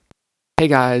Hey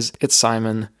guys, it's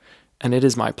Simon, and it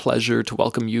is my pleasure to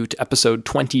welcome you to episode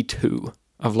 22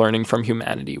 of Learning from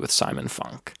Humanity with Simon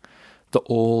Funk, the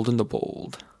old and the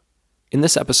bold. In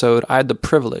this episode, I had the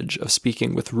privilege of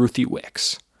speaking with Ruthi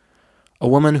Wicks, a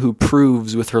woman who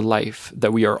proves with her life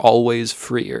that we are always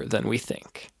freer than we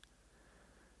think.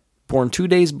 Born 2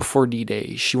 days before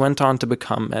D-Day, she went on to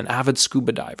become an avid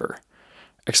scuba diver,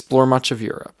 explore much of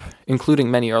Europe, including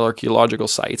many archaeological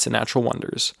sites and natural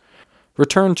wonders,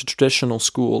 returned to traditional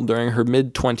school during her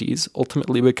mid-20s,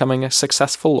 ultimately becoming a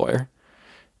successful lawyer,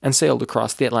 and sailed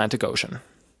across the Atlantic Ocean.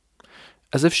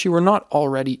 As if she were not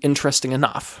already interesting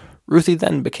enough, Ruthi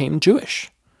then became Jewish.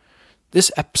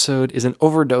 This episode is an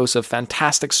overdose of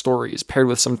fantastic stories paired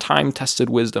with some time-tested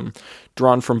wisdom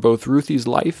drawn from both Ruthi's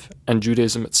life and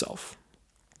Judaism itself.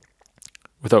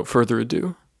 Without further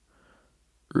ado,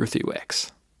 Ruthi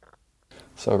Wicks.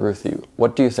 So Ruthi,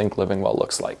 what do you think living well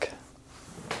looks like?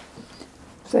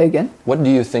 Say again? What do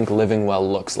you think living well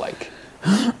looks like?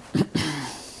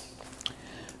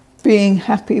 Being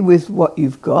happy with what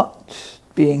you've got,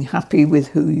 being happy with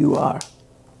who you are.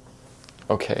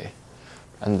 Okay.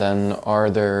 And then are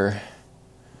there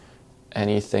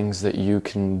any things that you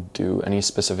can do, any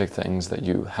specific things that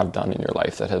you have done in your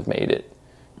life that have made it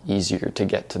easier to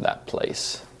get to that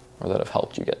place, or that have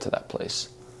helped you get to that place?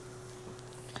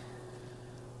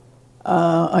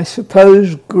 I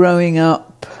suppose growing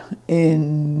up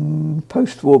in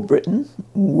post-war Britain,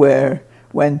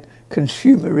 when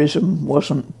consumerism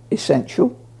wasn't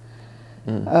essential,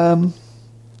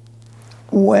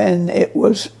 when it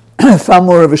was far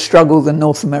more of a struggle than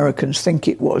North Americans think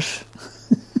it was,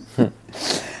 but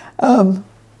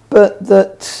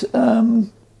that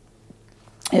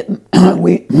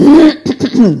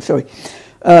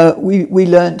we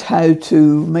learnt how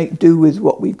to make do with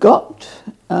what we've got,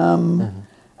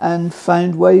 and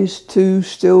found ways to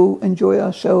still enjoy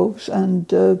ourselves and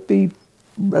be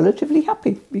relatively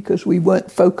happy because we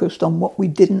weren't focused on what we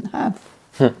didn't have.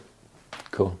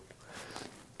 Cool.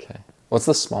 Okay. What's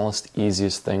the smallest,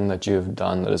 easiest thing that you have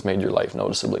done that has made your life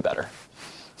noticeably better?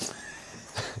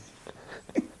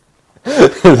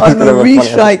 I'm a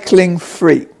recycling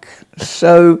freak,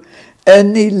 so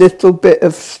any little bit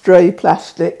of stray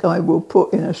plastic I will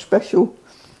put in a special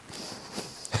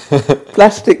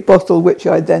plastic bottle, which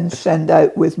I then send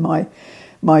out with my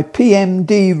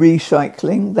PMD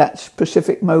recycling, that's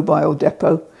Pacific Mobile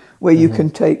Depot, where you can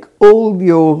take all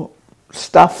your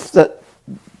stuff that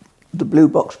the Blue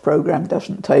Box program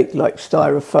doesn't take, like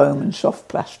styrofoam and soft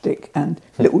plastic and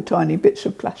little tiny bits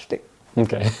of plastic.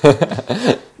 Okay.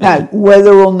 Now,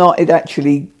 whether or not it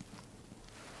actually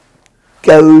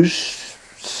goes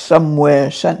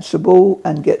somewhere sensible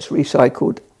and gets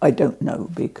recycled, I don't know,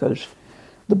 because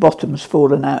the bottom's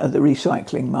fallen out of the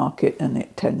recycling market and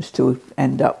it tends to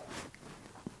end up.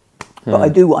 But I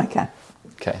do what I can.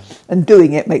 Okay. And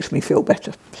doing it makes me feel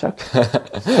better. So,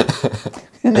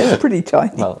 and it's pretty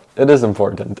tiny. Well, it is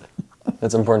important.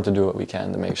 It's important to do what we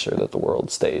can to make sure that the world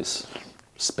stays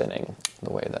spinning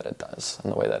the way that it does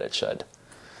and the way that it should.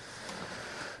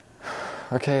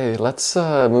 Okay, let's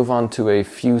move on to a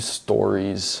few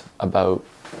stories about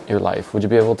your life. Would you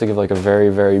be able to give like a very,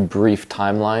 very brief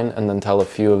timeline and then tell a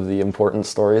few of the important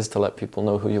stories to let people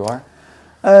know who you are?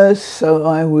 So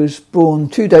I was born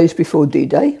 2 days before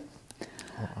D-Day,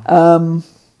 and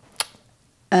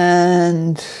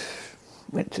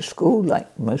went to school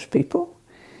like most people.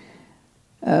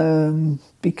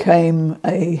 Became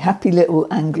a happy little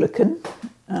Anglican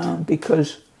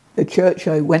because the church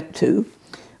I went to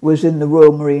was in the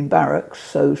Royal Marine Barracks,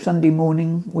 so Sunday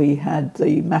morning we had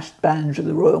the massed bands of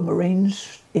the Royal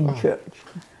Marines in church,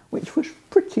 which was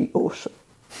pretty awesome.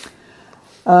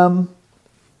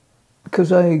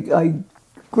 Because I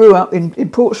grew up in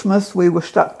Portsmouth, we were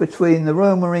stuck between the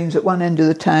Royal Marines at one end of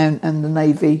the town and the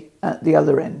Navy at the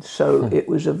other end, so it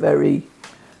was a very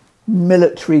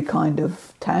military kind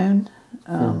of town.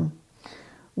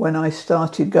 When I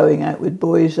started going out with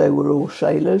boys, they were all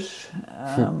sailors.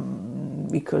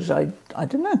 Because I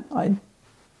don't know, I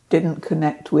didn't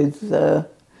connect with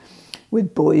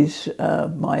boys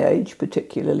my age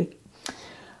particularly.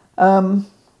 The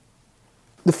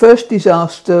first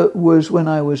disaster was when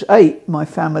I was 8. My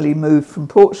family moved from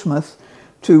Portsmouth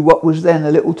to what was then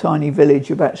a little tiny village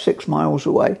about 6 miles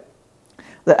away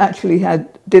that actually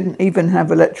didn't even have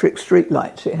electric street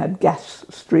lights. It had gas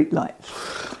street lights.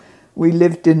 We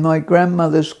lived in my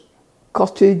grandmother's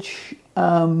cottage,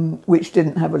 which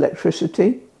didn't have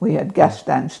electricity. We had gas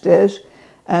downstairs,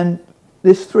 and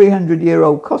this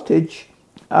 300-year-old cottage,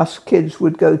 us kids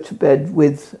would go to bed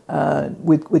with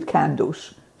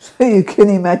candles. So you can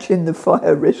imagine the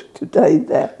fire risk today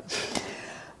there.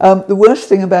 The worst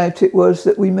thing about it was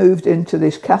that we moved into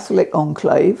this Catholic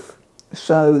enclave.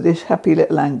 So this happy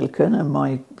little Anglican and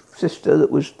my sister,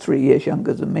 that was 3 years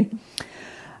younger than me,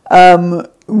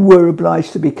 were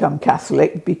obliged to become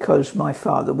Catholic because my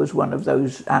father was one of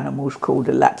those animals called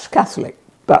a lapsed Catholic.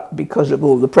 But because of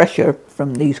all the pressure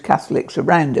from these Catholics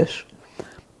around us.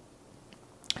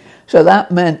 So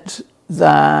that meant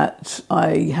that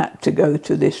I had to go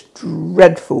to this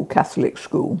dreadful Catholic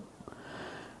school,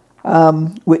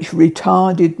 which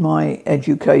retarded my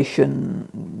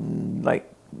education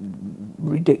like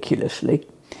ridiculously.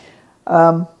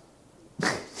 There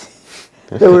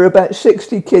were about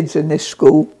 60 kids in this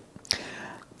school.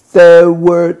 There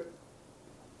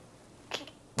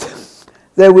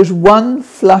was one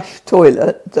flush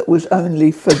toilet that was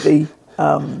only for the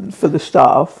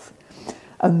staff,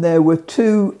 and there were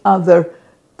two other.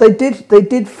 They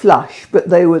did flush, but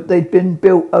they'd been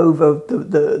built over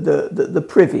the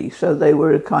privy, so they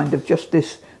were kind of just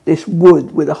this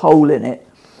wood with a hole in it,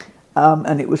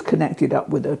 and it was connected up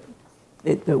with a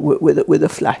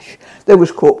flash. There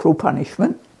was corporal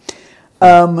punishment.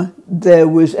 There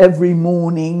was every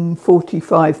morning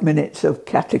 45 minutes of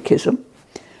catechism,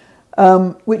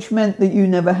 which meant that you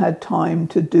never had time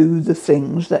to do the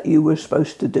things that you were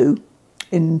supposed to do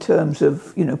in terms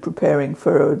of, preparing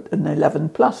for an 11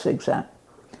 plus exam.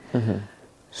 Mm-hmm.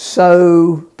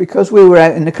 So because we were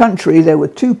out in the country, there were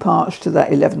two parts to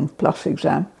that 11 plus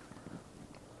exam.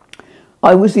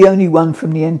 I was the only one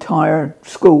from the entire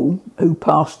school who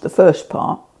passed the first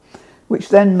part, which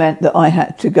then meant that I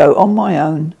had to go on my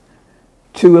own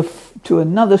to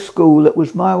another school that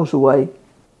was miles away,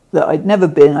 that I'd never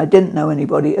been, I didn't know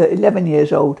anybody, at 11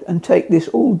 years old, and take this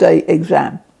all-day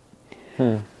exam,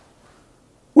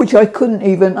 which I couldn't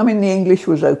even, the English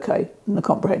was okay, and the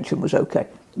comprehension was okay,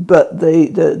 but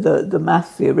the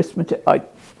math, the arithmetic,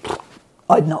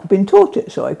 I'd not been taught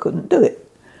it, so I couldn't do it.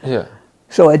 Yeah.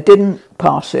 So I didn't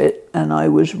pass it, and I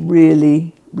was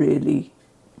really, really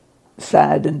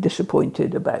sad and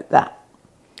disappointed about that,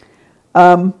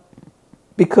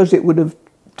 because it would have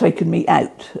taken me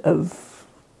out of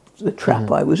the trap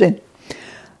I was in.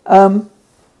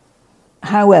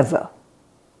 However,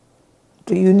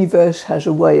 the universe has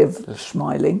a way of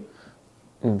smiling.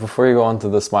 Before you go on to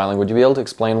the smiling, would you be able to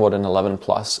explain what an 11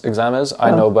 plus exam is?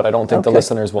 I know, but I don't think the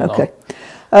listeners will know.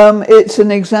 It's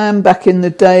an exam back in the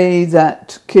day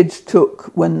that kids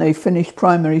took when they finished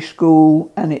primary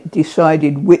school, and it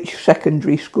decided which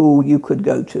secondary school you could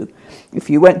go to. If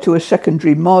you went to a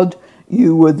secondary mod,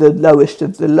 you were the lowest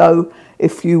of the low.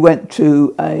 If you went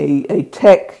to a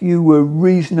tech, you were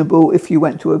reasonable. If you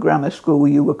went to a grammar school,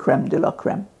 you were creme de la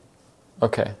creme.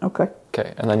 Okay.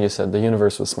 And then you said the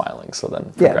universe was smiling, so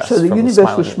then yeah, so the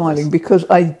universe was smiling because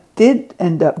I did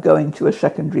end up going to a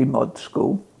secondary mod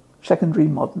school. Secondary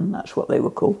modern, that's what they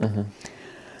were called.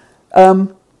 Mm-hmm.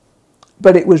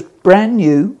 But it was brand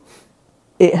new.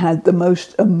 It had the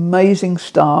most amazing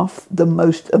staff, the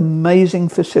most amazing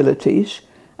facilities,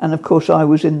 and of course I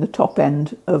was in the top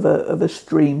end of a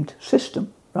streamed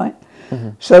system, right?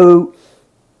 Mm-hmm. So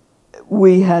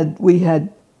we had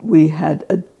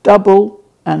a double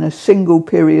and a single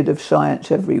period of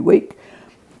science every week.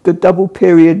 The double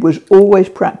period was always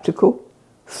practical.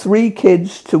 3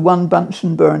 kids to 1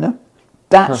 Bunsen burner.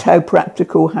 That's how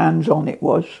practical, hands-on it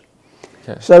was.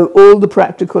 Okay. So all the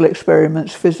practical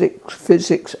experiments,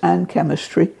 physics and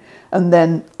chemistry. And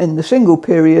then in the single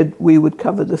period, we would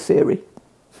cover the theory.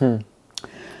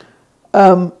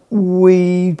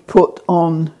 We put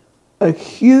on a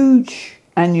huge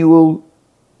annual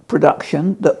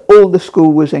production that all the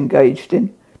school was engaged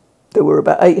in. There were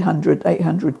about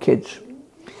 800 kids.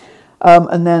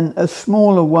 And then a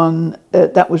smaller one,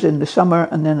 that was in the summer,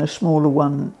 and then a smaller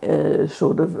one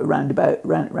sort of around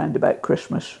about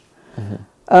Christmas.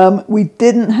 Mm-hmm. We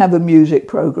didn't have a music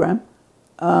program,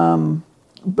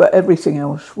 but everything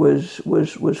else was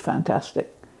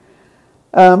fantastic.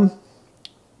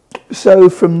 So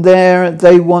from there,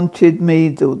 they wanted me,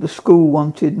 the school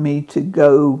wanted me to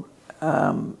go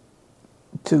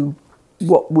to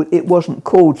it wasn't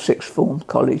called sixth form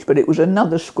college, but it was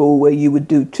another school where you would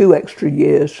do 2 extra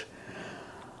years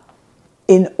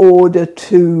in order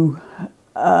to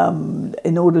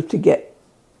get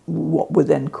what were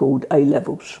then called A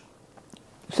levels.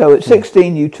 So at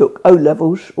 16 you took O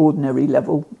levels, ordinary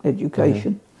level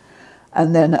education,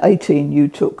 and then at 18 you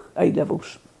took A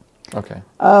levels. Okay.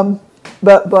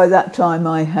 But by that time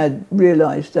I had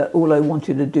realised that all I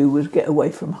wanted to do was get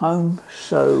away from home,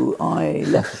 so I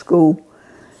left school.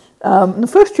 The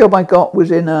first job I got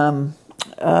was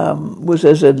was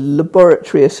as a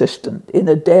laboratory assistant in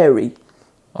a dairy,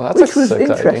 which was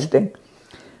interesting,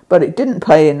 but it didn't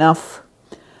pay enough.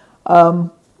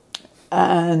 And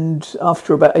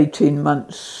after about 18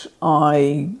 months,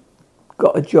 I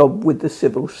got a job with the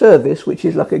civil service, which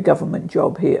is like a government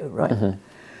job here, right?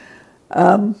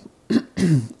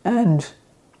 And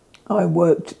I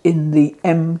worked in the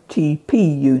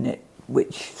MTP unit,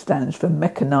 which stands for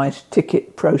Mechanised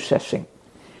Ticket Processing.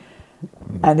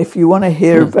 And if you want to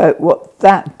hear about what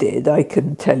that did, I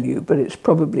can tell you, but it's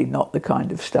probably not the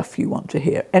kind of stuff you want to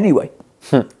hear. Anyway,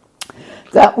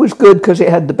 that was good because it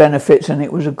had the benefits and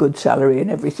it was a good salary and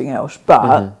everything else.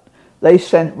 But they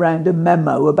sent round a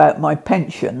memo about my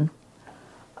pension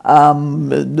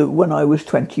when I was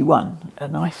 21.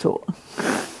 And I thought,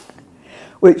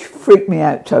 which freaked me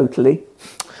out totally.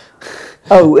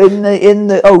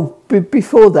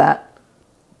 Before that,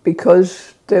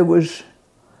 because there was,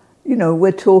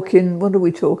 we're talking, what are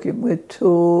we talking? We're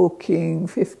talking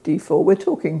 54, we're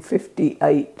talking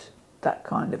 58, that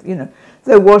kind of,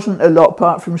 there wasn't a lot,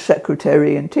 apart from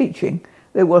secretary and teaching,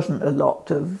 there wasn't a lot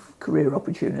of career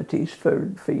opportunities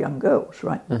for young girls,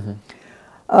 right?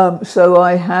 So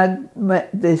I had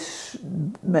met this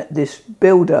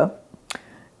builder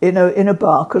in a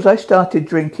bar, because I started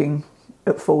drinking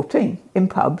at 14 in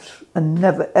pubs and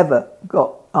never ever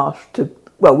got asked to.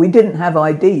 Well, we didn't have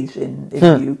IDs in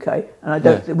the UK, and I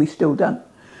don't think we still don't.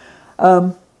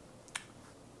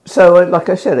 So, like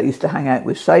I said, I used to hang out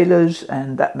with sailors,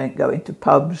 and that meant going to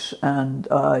pubs. And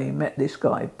I met this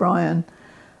guy Brian,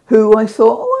 who I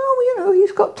thought, well,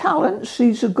 he's got talents.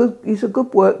 He's a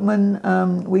good workman.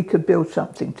 We could build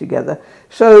something together.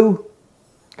 So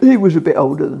he was a bit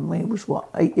older than me. He was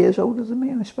 8 years older than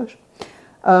me, I suppose.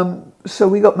 So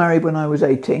we got married when I was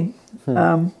 18.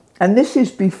 And this is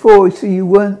before, so you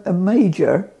weren't a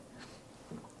major.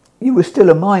 You were still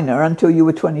a minor until you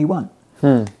were 21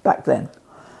 back then.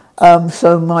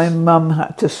 So my mum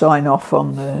had to sign off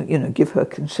on give her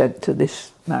consent to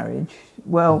this marriage.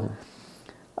 Well,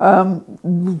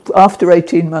 after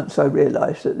 18 months, I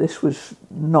realised that this was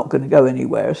not going to go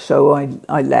anywhere, so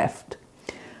I left.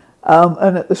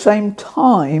 And at the same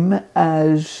time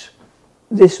as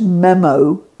this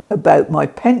memo about my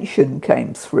pension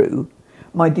came through,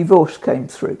 my divorce came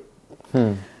through.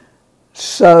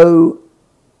 So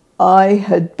I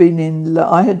had been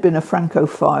a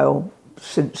Francophile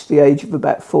since the age of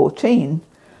about 14,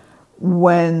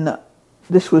 when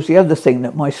this was the other thing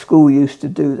that my school used to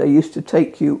do. They used to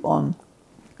take you on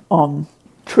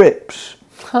trips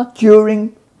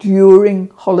during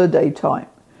holiday time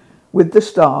with the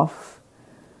staff.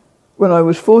 When I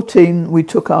was 14, we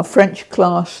took our French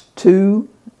class to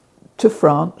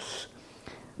France.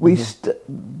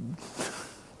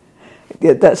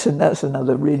 That's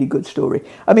another really good story.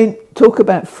 I mean, talk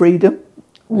about freedom.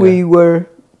 We were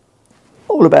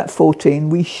all about 14.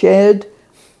 We shared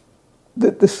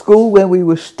the school where we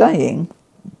were staying.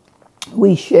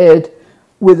 We shared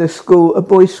with a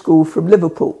boys' school from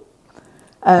Liverpool,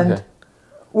 and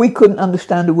we couldn't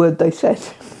understand a word they said.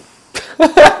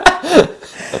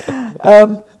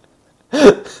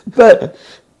 But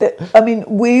I mean,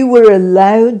 we were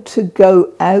allowed to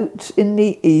go out in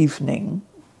the evening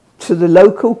to the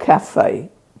local cafe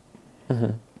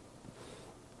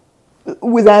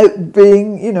without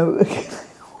being,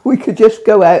 we could just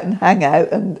go out and hang out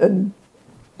and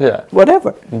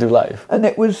whatever. Do life. And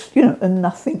it was, and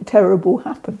nothing terrible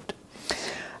happened.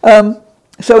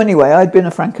 So anyway, I'd been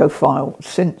a Francophile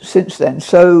since then.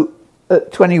 So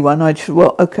at 21, I said,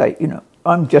 well, okay,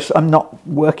 I'm not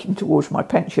working towards my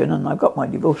pension, and I got my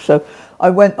divorce. So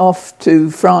I went off to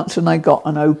France, and I got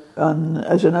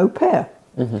as an au pair,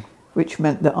 which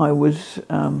meant that I was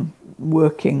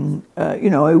working.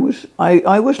 I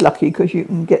was lucky because you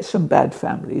can get some bad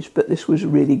families, but this was a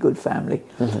really good family.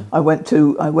 I went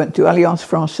to Alliance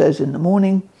Française in the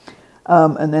morning,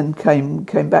 and then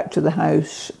came back to the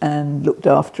house and looked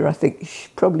after, I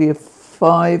think, probably a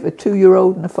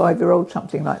 2-year-old and a 5-year-old,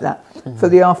 something like that, for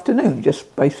the afternoon.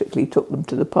 Just basically took them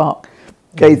to the park,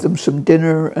 gave them some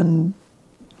dinner, and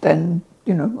then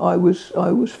I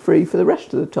was free for the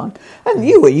rest of the time. And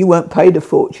you weren't paid a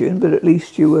fortune, but at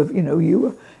least you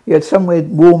had somewhere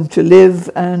warm to live,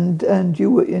 and you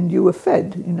were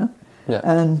fed,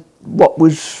 And what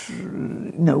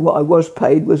I was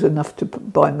paid was enough to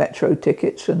buy metro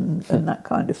tickets and that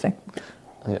kind of thing.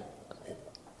 Yeah.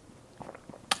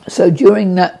 So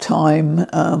during that time,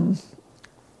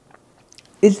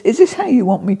 is this how you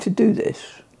want me to do this?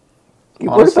 Honestly,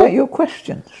 what about your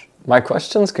questions? My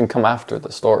questions can come after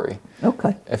the story.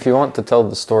 Okay. If you want to tell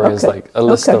the story as like a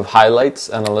list of highlights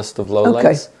and a list of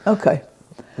lowlights. Okay.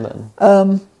 Then.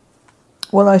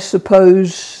 Well, I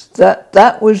suppose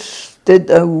that was did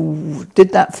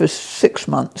that for 6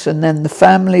 months, and then the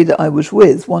family that I was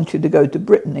with wanted to go to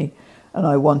Brittany, and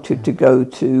I wanted to go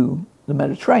to the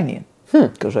Mediterranean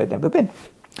because I'd never been.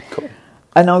 Cool.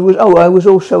 And I was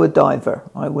also a diver.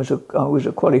 I was a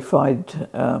qualified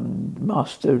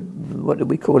master. What did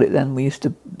we call it then? We used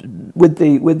to with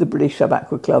the British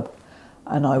Sub-Aqua Club,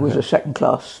 and I was a second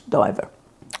class diver,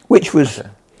 which was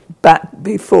back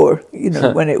before,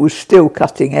 when it was still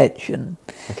cutting edge, and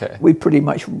we pretty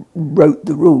much wrote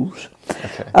the rules.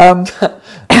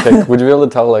 Okay. Would you be able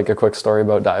to tell like a quick story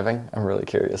about diving? I'm really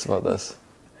curious about this.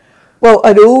 Well,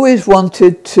 I'd always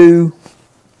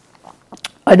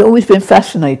been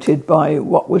fascinated by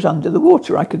what was under the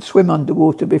water. I could swim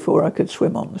underwater before I could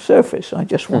swim on the surface. I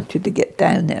just wanted to get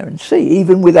down there and see,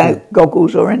 even without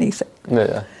goggles or anything.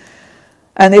 Yeah.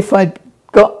 And if I'd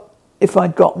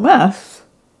got maths,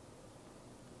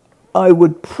 I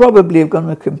would probably have gone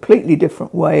a completely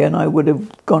different way, and I would have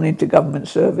gone into government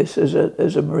service as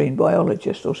a marine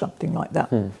biologist or something like that.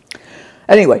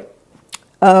 Anyway,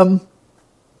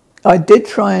 I did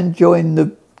try and join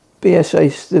the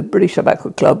BSA, the British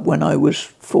Sub-Aqua Club, when I was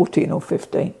 14 or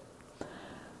 15.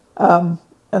 And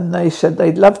they said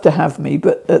they'd love to have me,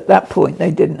 but at that point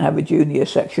they didn't have a junior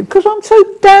section, because I'm so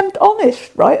damned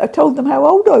honest, right? I told them how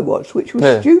old I was, which was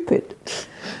stupid.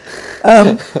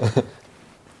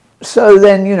 So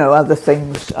then, other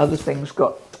things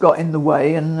got in the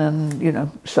way, and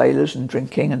then, sailors and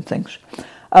drinking and things.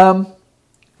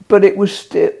 But it was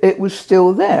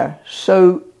still there.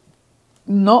 So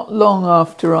not long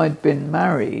after I'd been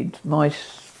married,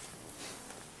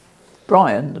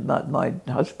 Brian, my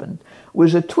husband,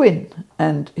 was a twin,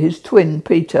 and his twin,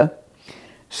 Peter,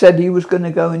 said he was going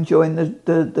to go and join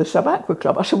the Sub-Aqua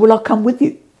Club. I said, well, I'll come with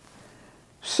you.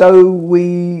 So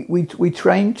we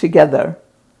trained together,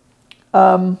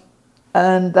 and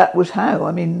that was how.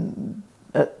 I mean,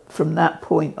 from that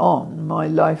point on, my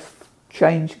life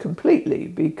changed completely,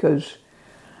 because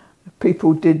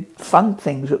people did fun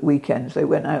things at weekends. They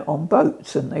went out on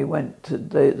boats, and they went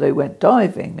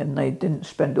diving, and they didn't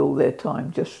spend all their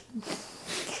time just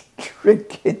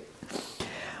drinking.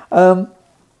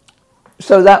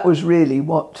 So that was really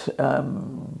what, I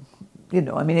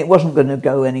mean, it wasn't going to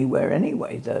go anywhere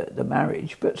anyway, the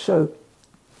marriage. But so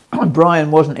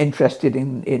Brian wasn't interested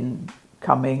in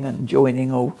coming and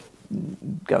joining or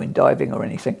going diving or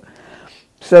anything.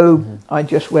 So I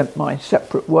just went my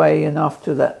separate way, and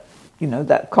after that,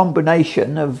 that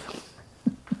combination of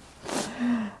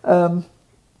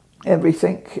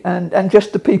everything and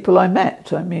just the people I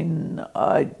met. I mean,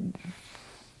 I'd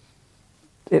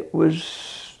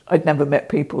never met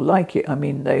people like it. I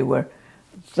mean, they were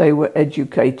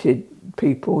educated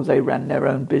people. They ran their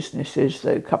own businesses.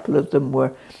 A couple of them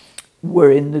were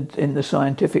in the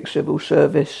scientific civil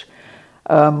service,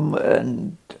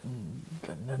 and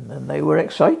they were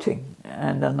exciting,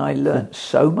 and I learnt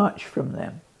so much from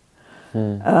them.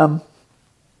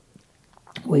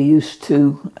 We used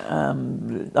to,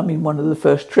 one of the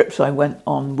first trips I went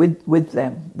on with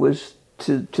them was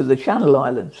to the Channel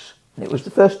Islands. It was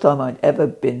the first time I'd ever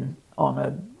been on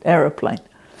an aeroplane.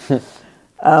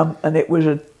 And it was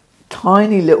a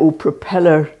tiny little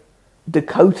propeller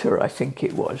Dakota, I think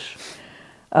it was.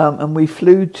 And we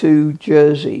flew to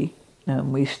Jersey,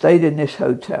 and we stayed in this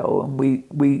hotel, and we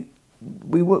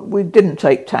didn't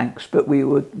take tanks, but we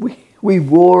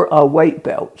wore our weight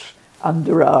belts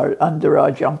under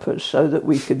our jumpers, so that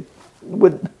we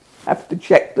wouldn't have to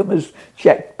check them as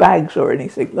checked bags or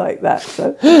anything like that.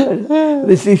 So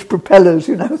there's these propellers,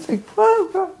 think,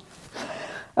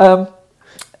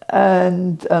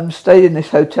 and stayed in this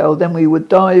hotel. Then we would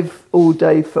dive all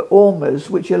day for ormers,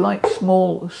 which are like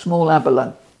small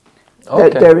abalone.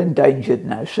 Okay. They're endangered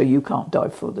now, so you can't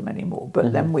dive for them anymore.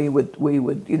 But then we would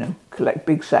collect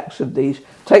big sacks of these,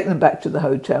 take them back to the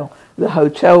hotel. The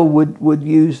hotel would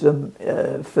use them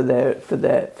for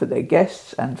their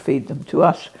guests and feed them to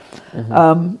us.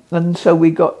 And so we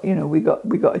got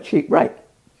a cheap rate.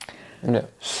 Yeah.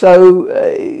 So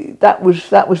that was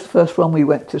the first one. We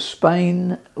went to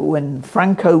Spain when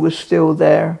Franco was still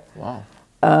there. Wow.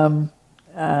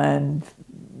 And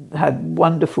had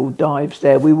wonderful dives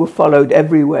there. We were followed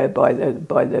everywhere by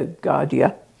the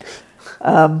Guardia,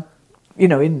 in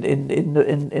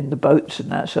the boats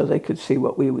and that, so they could see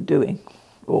what we were doing,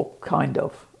 or kind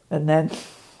of. And then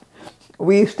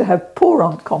we used to have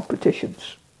pour-on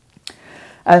competitions.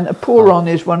 And a pour-on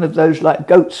is one of those like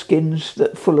goat skins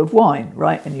that full of wine,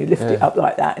 right? And you lift it up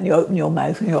like that, and you open your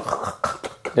mouth, and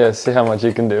you're see how much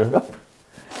you can do.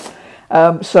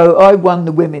 So I won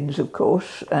the women's, of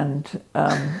course, and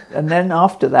then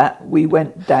after that we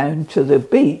went down to the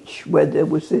beach where there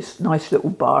was this nice little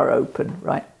bar open,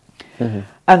 right? And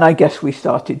I guess we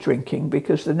started drinking,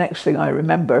 because the next thing I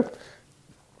remember,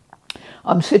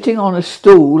 I'm sitting on a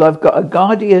stool, I've got a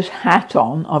Guardia's hat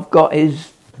on, I've got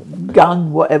his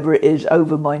gun, whatever it is,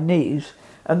 over my knees,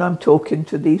 and I'm talking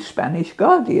to the Spanish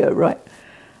Guardia, right?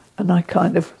 And I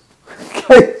kind of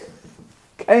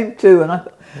came to, and I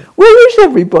thought, where is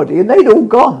everybody? And they'd all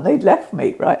gone, they'd left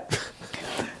me, right?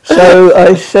 So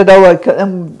I said, I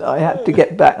had to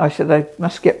get back. I said, I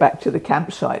must get back to the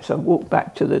campsite. So I walked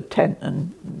back to the tent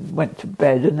and went to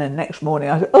bed. And then next morning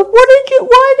I said,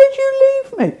 why did you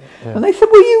leave me? Yeah. And they said,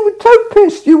 well, you were so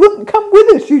pissed. You wouldn't come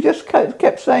with us. You just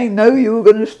kept saying, no, you were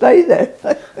going to stay there.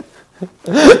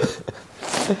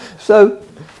 So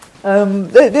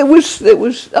there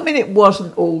was, I mean, it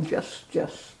wasn't all just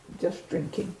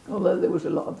drinking, although there was a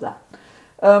lot of that.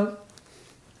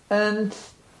 And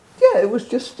yeah, it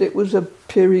was a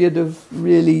period of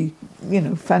really,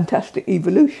 fantastic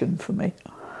evolution for me.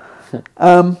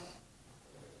 And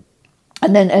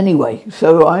then anyway,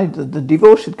 so the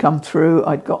divorce had come through,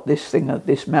 I'd got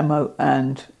this memo,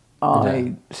 and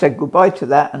I said goodbye to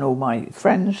that and all my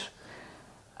friends,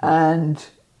 and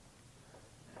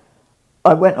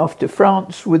I went off to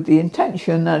France with the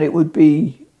intention that it would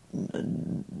be,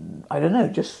 I don't know,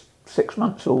 just 6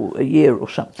 months or a year or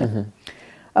something.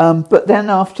 But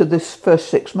then after this first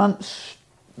 6 months,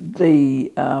 I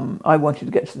wanted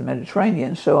to get to the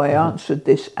Mediterranean, so I answered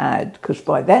this ad, because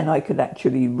by then I could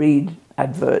actually read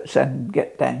adverts and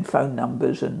get down phone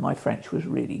numbers, and my French was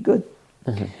really good.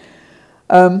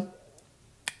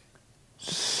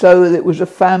 So there was a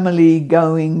family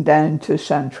going down to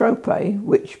Saint-Tropez,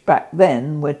 which back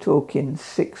then, we're talking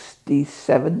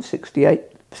 67, 68,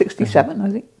 67, I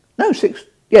think. No,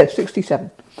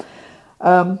 67.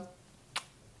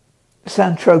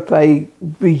 Saint-Tropez,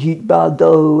 Brigitte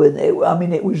Bardot, and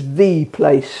it was the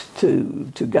place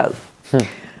to go.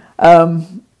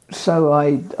 So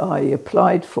I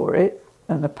applied for it,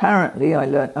 and apparently I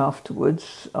learnt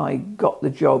afterwards I got the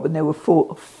job, and there were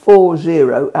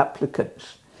 40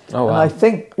 applicants. Oh, wow. And I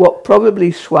think what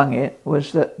probably swung it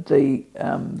was that the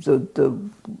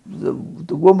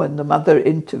woman, the mother,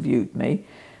 interviewed me.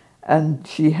 And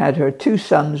she had her 2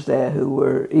 sons there who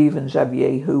were, Yves and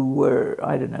Xavier, who were,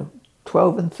 I don't know,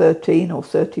 12 and 13 or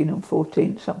 13 and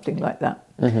 14, something like that.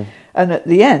 And at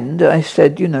the end, I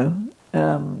said,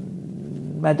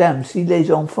 Madame, si les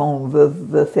enfants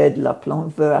veulent faire de la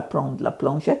planche, veulent apprendre la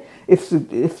planche, if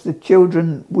the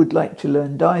children would like to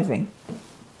learn diving,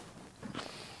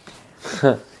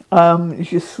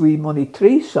 je suis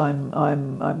monitrice,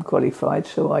 I'm qualified,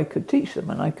 so I could teach them,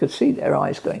 and I could see their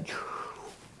eyes going.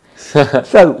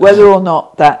 So whether or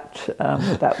not that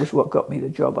was what got me the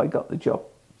job, I got the job.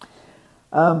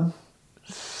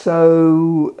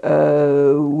 So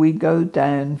we go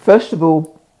down. First of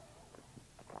all,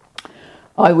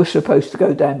 I was supposed to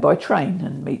go down by train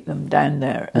and meet them down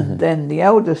there. And then the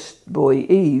eldest boy,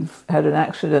 Yves, had an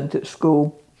accident at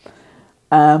school,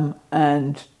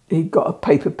 and he got a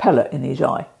paper pellet in his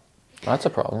eye. That's a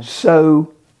problem.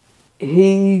 So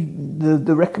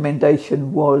the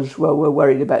recommendation was, well, we're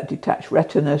worried about detached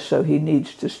retina, so he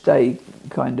needs to stay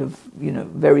kind of,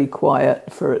 very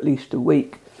quiet for at least a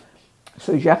week.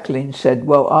 So Jacqueline said,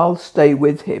 well, I'll stay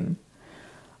with him.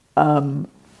 Henri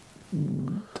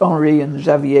and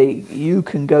Xavier, you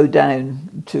can go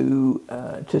down to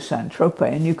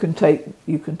Saint-Tropez, and you can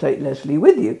take Leslie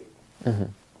with you.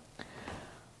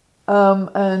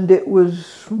 And it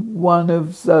was one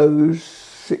of those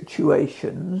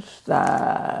situations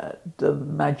that the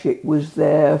magic was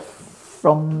there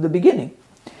from the beginning.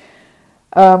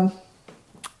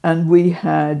 And we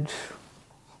had,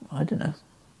 I don't know,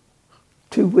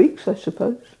 2 weeks, I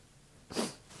suppose.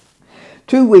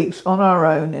 2 weeks on our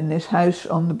own in this house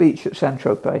on the beach at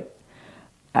Saint-Tropez.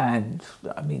 And,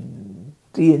 I mean,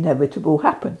 the inevitable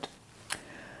happened.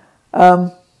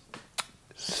 And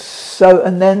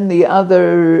then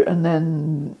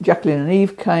Jacqueline and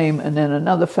Yves came, and then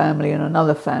another family,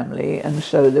 and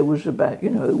so there was about,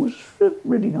 it was a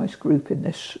really nice group in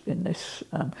this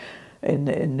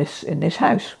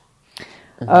house.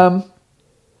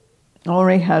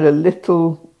 Henri had a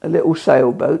little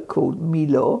sailboat called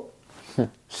Milo.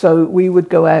 So we would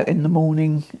go out in the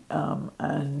morning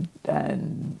and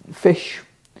fish,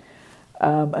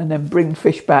 and then bring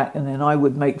fish back, and then I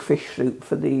would make fish soup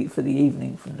for the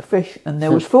evening from the fish. And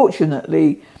there was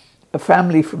fortunately a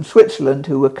family from Switzerland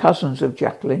who were cousins of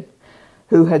Jacqueline,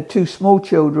 who had 2 small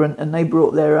children, and they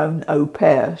brought their own au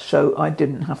pair, so I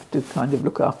didn't have to kind of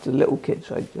look after the little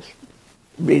kids. I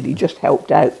just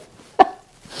helped out.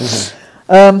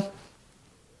 And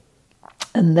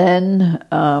then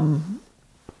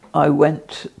I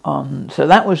went on, so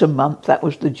that was a month, that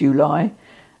was the July.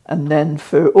 And then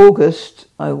for August,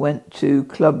 I went to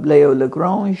Club Léo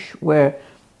Lagrange, where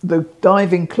the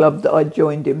diving club that I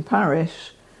joined in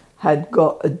Paris had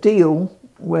got a deal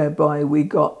whereby we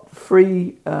got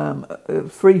free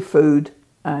food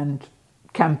and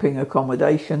camping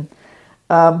accommodation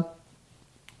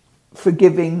for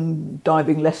giving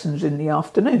diving lessons in the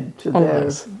afternoon to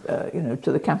Nice.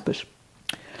 To the campus.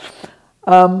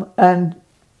 And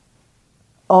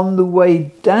on the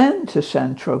way down to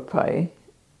Saint-Tropez,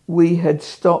 we had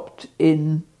stopped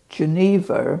in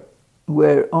Geneva,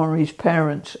 where Henri's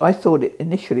parents, I thought it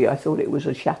was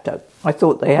a chateau. I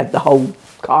thought they had the whole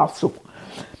castle.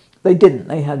 They didn't.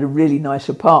 They had a really nice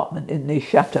apartment in this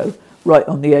chateau right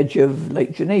on the edge of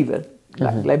Lake Geneva,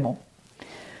 Lac Léman.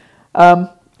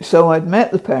 So I'd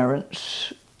met the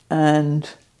parents, and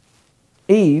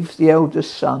Yves, the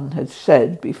eldest son, had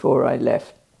said before I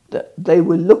left that they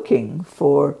were looking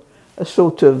for a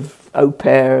sort of au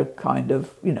pair kind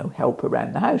of, help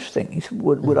around the house thing. He said,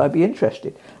 would I be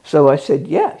interested? So I said,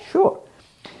 yeah, sure.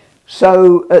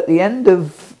 So at the end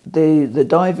of the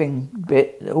diving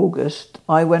bit, August,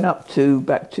 I went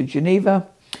back to Geneva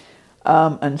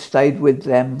and stayed with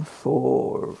them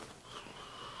for,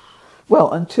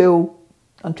 until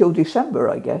December,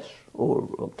 I guess, or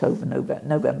October,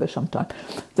 November sometime.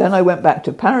 Then I went back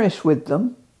to Paris with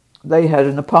them. They had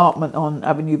an apartment on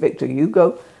Avenue Victor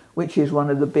Hugo, which is one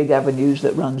of the big avenues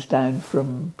that runs down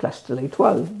from Place de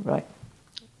l'Étoile, right?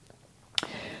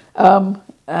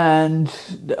 And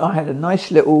I had a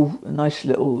nice little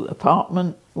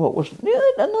apartment. A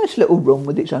nice little room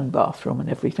with its own bathroom and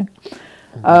everything.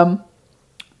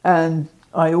 And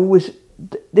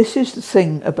this is the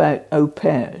thing about au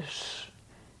pairs.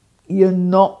 You're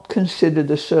not considered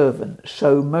a servant,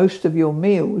 so most of your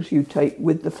meals you take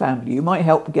with the family. You might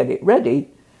help get it ready,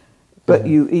 but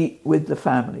you eat with the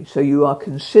family. So you are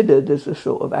considered as a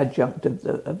sort of adjunct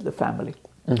of the family.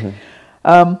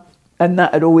 And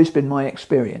that had always been my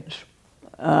experience.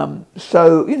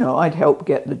 So, I'd help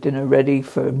get the dinner ready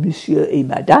for Monsieur et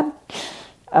Madame.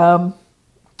 And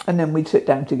then we'd sit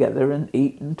down together and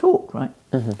eat and talk, right?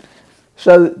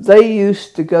 So they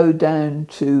used to go down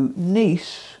to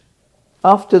Nice.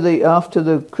 After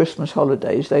the Christmas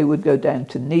holidays, they would go down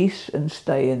to Nice and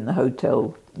stay in the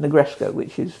Hotel Negresco,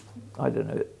 which is, I don't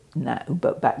know now,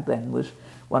 but back then was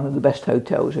one of the best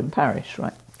hotels in Paris,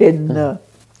 right? In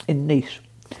Nice.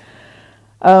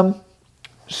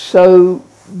 So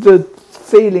the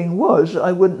feeling was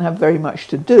I wouldn't have very much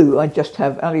to do. I'd just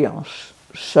have Alliance.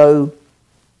 So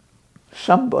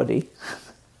somebody,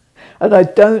 and I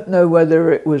don't know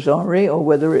whether it was Henri or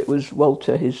whether it was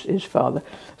Walter, his father,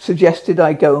 suggested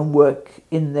I go and work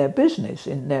in their business,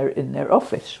 in their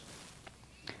office.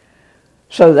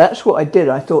 So that's what I did.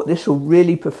 I thought this will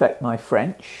really perfect my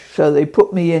French. So they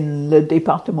put me in le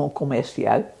département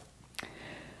commercial.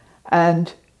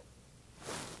 And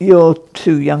you're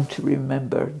too young to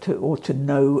remember or to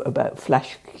know about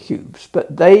flash cubes,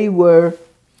 but they were,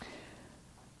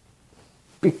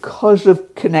 because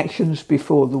of connections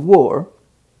before the war,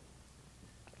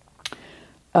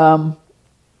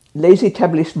 Les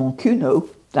Établissements Cuno,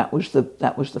 that was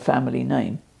the family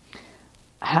name,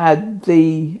 had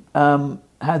the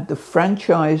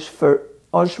franchise for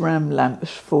Osram lamps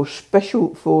for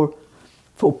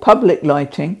public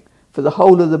lighting for the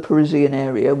whole of the Parisian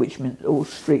area, which meant all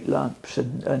street lamps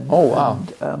and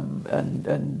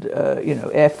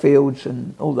airfields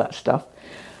and all that stuff,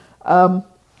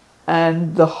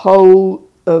 and the whole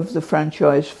of the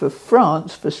franchise for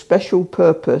France for special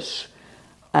purpose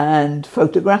and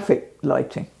photographic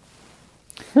lighting.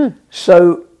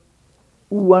 So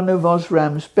one of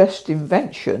Osram's best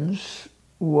inventions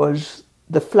was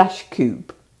the flash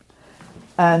cube.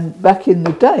 And back in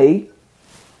the day,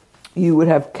 you would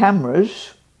have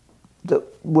cameras that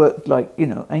worked like,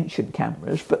 ancient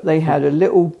cameras, but they had a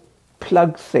little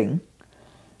plug thing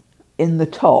in the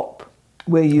top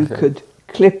where you could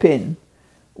clip in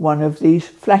one of these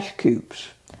flash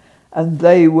cubes. And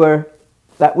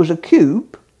that was a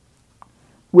cube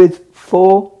with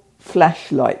 4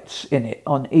 flashlights in it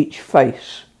on each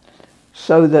face,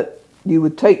 so that you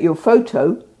would take your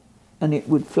photo and it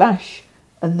would flash,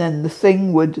 and then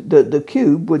the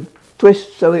cube would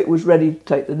twist so it was ready to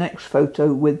take the next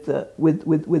photo with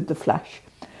the flash.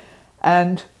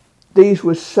 And these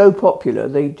were so popular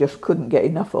they just couldn't get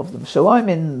enough of them. So I'm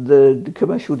in the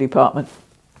commercial department,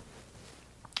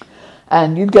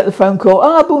 and you'd get the phone call,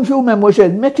 bonjour mademoiselle,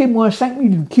 mettez-moi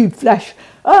 5,000 cubes flash.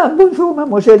 Bonjour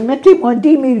mademoiselle, mettez-moi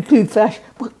 10,000 cubes flash.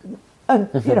 And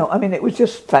it was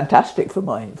just fantastic for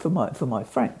my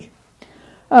French.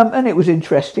 And it was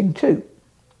interesting too.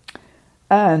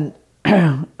 And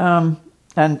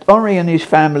and Henri and his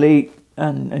family,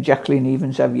 and Jacqueline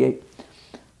even Xavier,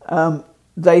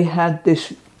 they had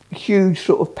this huge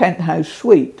sort of penthouse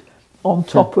suite on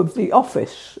top of the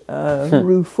office,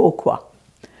 Rue Fourcroy.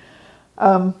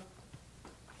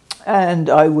 And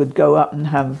I would go up and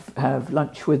have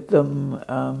lunch with them,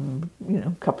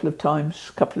 a couple of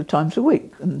times a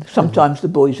week. And sometimes the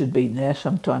boys had been there,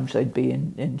 sometimes they'd be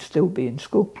still be in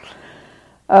school.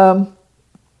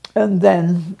 And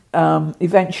then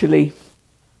eventually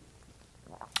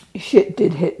shit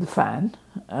did hit the fan,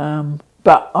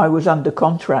 but I was under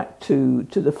contract to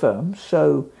the firm,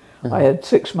 so I had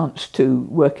 6 months to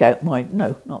work out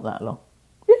no, not that long.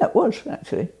 Yeah, it was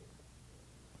actually.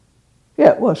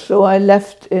 Yeah, it was. So I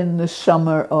left in the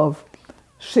summer of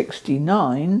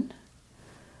 1969,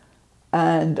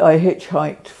 and I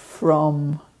hitchhiked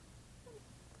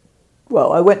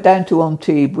I went down to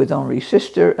Antibes with Henri's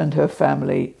sister and her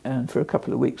family and for a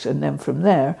couple of weeks, and then from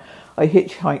there I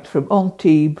hitchhiked from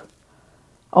Antibes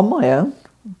on my own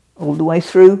all the way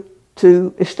through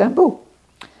to Istanbul.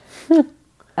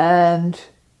 And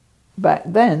back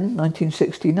then,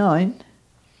 1969,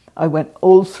 I went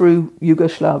all through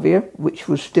Yugoslavia, which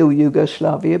was still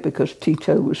Yugoslavia because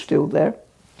Tito was still there.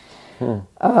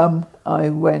 I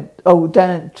went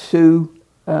down to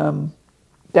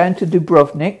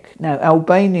Dubrovnik. Now,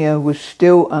 Albania was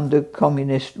still under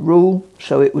communist rule,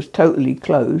 so it was totally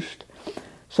closed.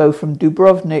 So from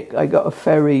Dubrovnik, I got a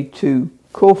ferry to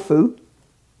Corfu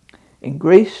in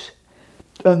Greece,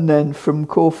 and then from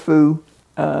Corfu,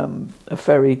 a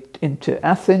ferry into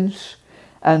Athens.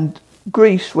 And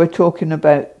Greece, we're talking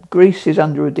about, Greece is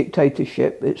under a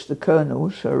dictatorship. It's the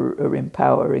colonels are in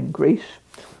power in Greece.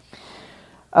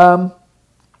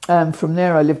 And from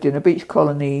there, I lived in a beach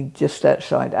colony just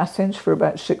outside Athens for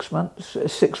about 6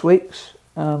 weeks,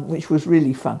 which was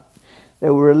really fun.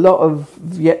 There were a lot of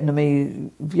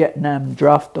Vietnam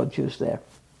draft dodgers there.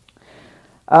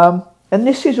 And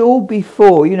this is all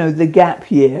before, the gap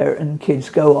year, and kids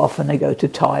go off and they go to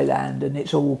Thailand, and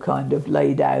it's all kind of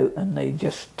laid out, and they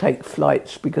just take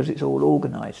flights because it's all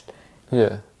organised.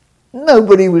 Yeah.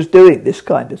 Nobody was doing this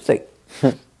kind of thing,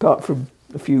 apart from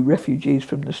a few refugees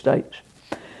from the States.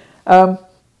 And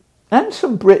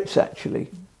some Brits, actually.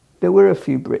 There were a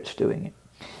few Brits doing it.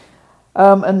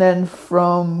 And then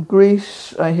from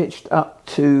Greece, I hitched up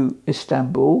to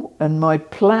Istanbul, and my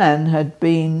plan had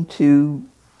been to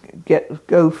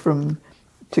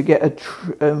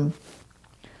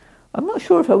I'm not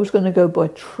sure if I was going to go by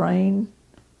train,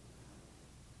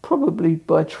 probably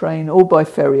by train or by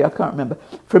ferry, I can't remember,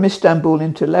 from Istanbul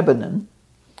into Lebanon.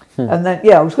 And then,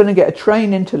 I was going to get a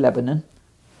train into Lebanon,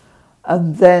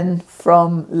 and then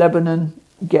from Lebanon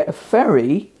get a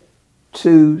ferry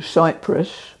to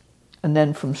Cyprus, and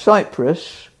then from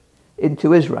Cyprus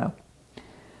into Israel.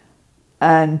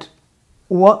 And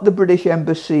what the British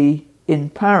Embassy in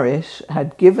Paris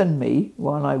had given me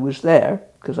while I was there,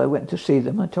 because I went to see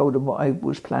them, I told them what I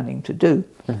was planning to do.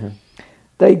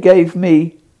 They gave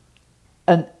me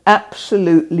an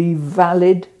absolutely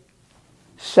valid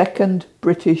second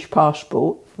British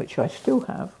passport, which I still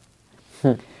have,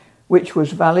 which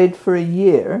was valid for a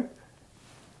year,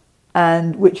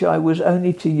 and which I was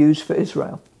only to use for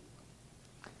Israel.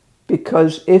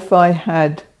 Because if I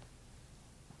had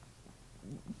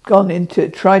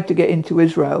tried to get into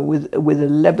Israel with a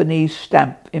Lebanese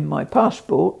stamp in my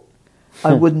passport,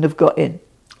 I wouldn't have got in.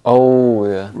 Oh,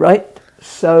 yeah. Right?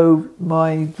 So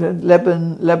my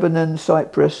Lebanon,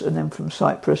 Cyprus, and then from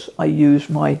Cyprus, I used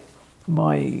my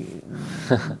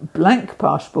blank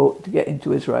passport to get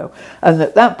into Israel. And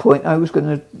at that point, I was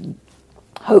going to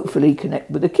hopefully connect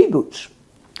with the kibbutz.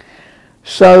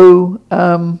 So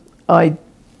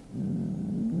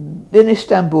in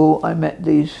Istanbul, I met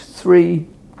these 3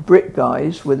 Brit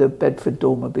guys with a Bedford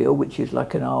Dormobile, which is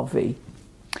like an RV.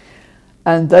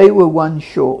 And they were one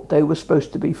short. They were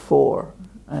supposed to be 4,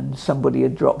 and somebody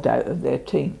had dropped out of their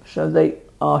team. So they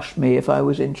asked me if I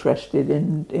was interested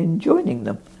in joining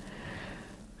them.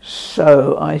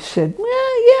 So I said,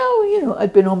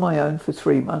 I'd been on my own for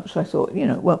 3 months. I thought,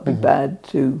 it won't be bad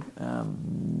to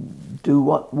do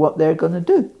what they're going to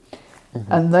do.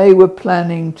 And they were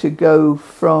planning to go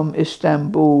from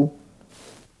Istanbul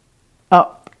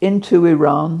up into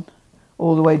Iran,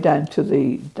 all the way down to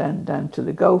the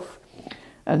Gulf,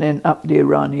 and then up the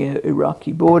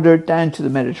Iraqi border, down to the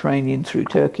Mediterranean through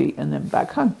Turkey, and then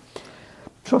back home.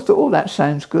 So I thought, that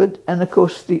sounds good. And of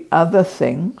course, the other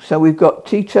thing, so we've got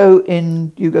Tito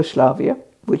in Yugoslavia,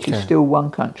 which is still one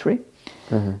country.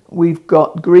 We've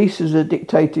got Greece as a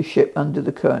dictatorship under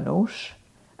the colonels.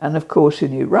 And of course,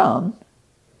 in Iran,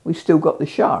 we've still got the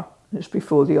Shah. It's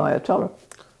before the Ayatollah.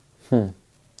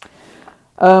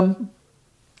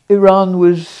 Iran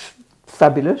was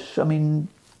fabulous. I mean,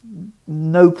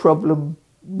 no problem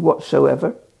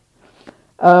whatsoever.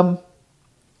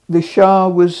 The Shah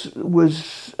was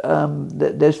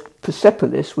there's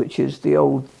Persepolis, which is the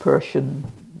old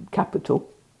Persian capital,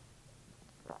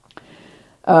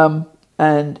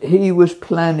 and he was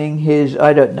planning his,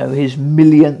 I don't know, his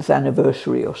millionth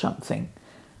anniversary or something.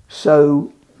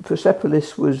 So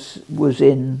Persepolis was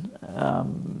in,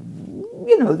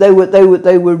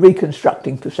 they were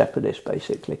reconstructing Persepolis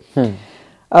basically.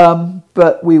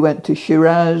 But we went to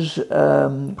Shiraz.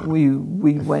 We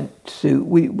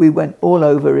went all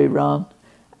over Iran,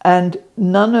 and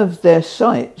none of their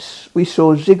sites. We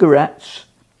saw ziggurats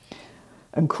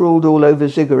and crawled all over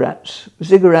ziggurats.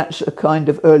 Ziggurats are kind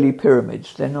of early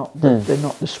pyramids. They're not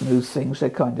the smooth things. They're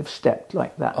kind of stepped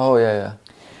like that. Oh yeah.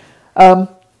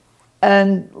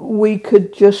 And we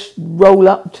could just roll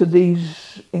up to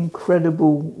these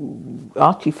incredible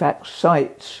artifact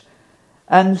sites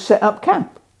and set up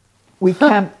camp. We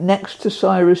camped next to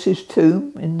Cyrus's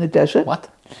tomb in the desert. What?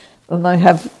 And I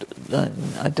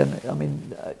don't know, I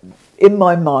mean, in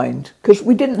my mind, because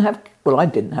I didn't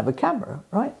have a camera,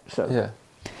 right? So yeah.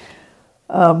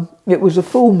 It was a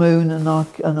full moon, and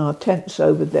our tent's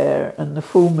over there, and the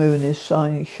full moon is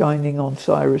shining on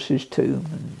Cyrus's tomb,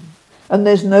 and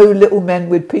there's no little men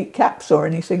with peak caps or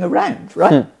anything around,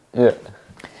 right? Yeah.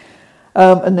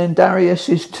 And then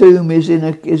Darius's tomb is in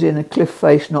a cliff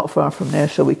face not far from there,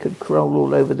 so we could crawl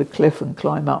all over the cliff and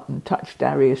climb up and touch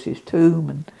Darius's tomb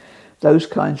and those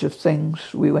kinds of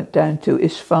things. We went down to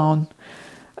Isfahan,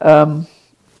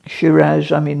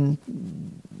 Shiraz. I mean,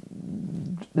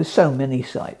 there's so many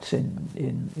sites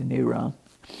in Iran.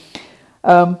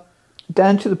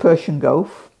 Down to the Persian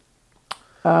Gulf,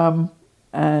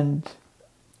 and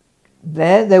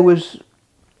there was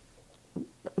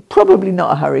probably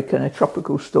not a hurricane, a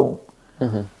tropical storm,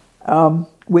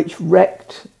 which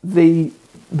wrecked the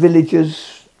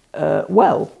villages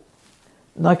well.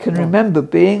 And I can remember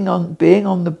being on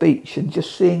the beach and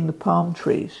just seeing the palm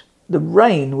trees. The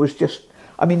rain was just,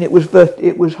 I mean, it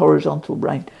was horizontal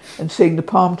rain, and seeing the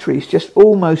palm trees just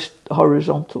almost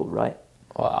horizontal, right?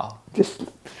 Wow. Just,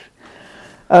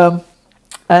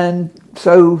 and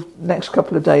so next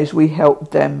couple of days we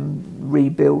helped them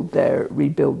rebuild their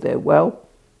well.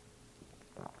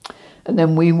 And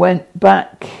then we went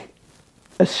back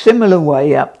a similar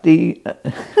way up the,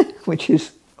 which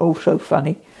is also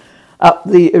funny, up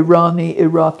the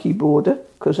Irani-Iraqi border,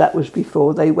 because that was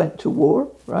before they went to war,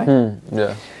 right?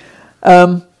 Yeah.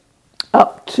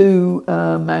 Up to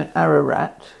Mount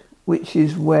Ararat, which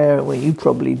is where, well, you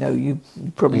probably know your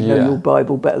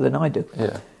Bible better than I do.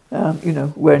 Yeah.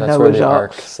 Where That's Noah's where the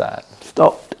Ark sat.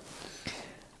 stopped.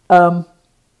 And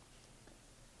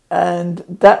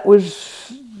that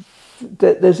was,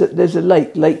 there's a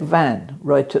Lake Van,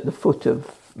 right at the foot of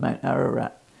Mount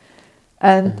Ararat.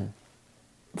 And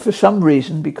for some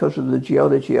reason, because of the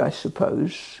geology, I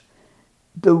suppose,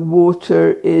 the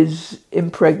water is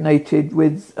impregnated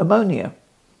with ammonia.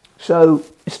 So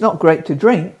it's not great to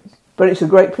drink, but it's a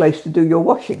great place to do your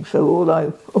washing. So all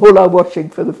our washing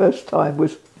for the first time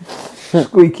was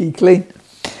squeaky clean.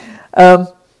 And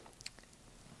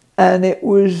it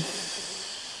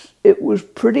was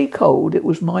pretty cold. It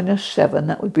was -7.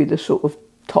 That would be the sort of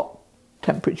top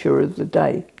temperature of the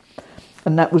day.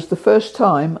 And that was the first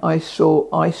time I saw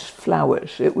ice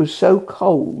flowers. It was so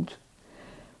cold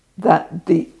that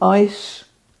the ice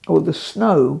or the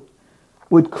snow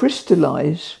would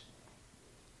crystallize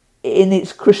in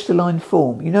its crystalline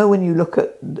form. You know, when you look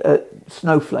at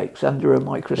snowflakes under a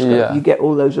microscope, you get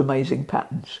all those amazing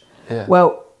patterns. Yeah.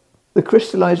 Well, the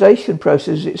crystallization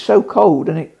process, it's so cold,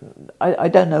 and I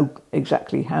don't know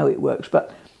exactly how it works,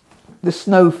 but the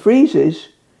snow freezes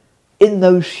in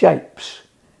those shapes.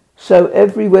 So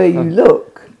everywhere you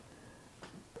look,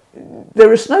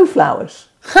 there are snowflowers.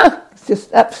 It's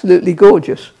just absolutely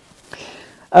gorgeous.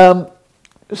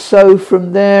 So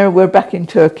from there, we're back in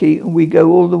Turkey, and we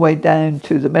go all the way down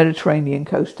to the Mediterranean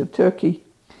coast of Turkey,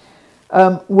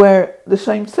 where the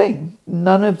same thing.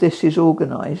 None of this is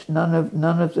organised.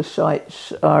 None of the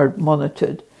sites are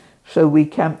monitored. So we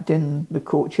camped in the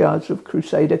courtyards of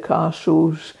Crusader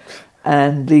castles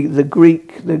and the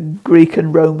Greek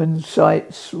and Roman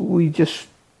sites. We didn't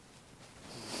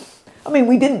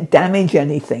damage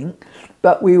anything,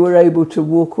 but we were able to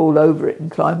walk all over it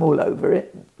and climb all over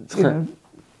it,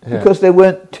 because there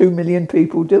weren't 2 million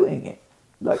people doing it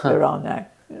like there are now.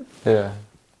 Yeah.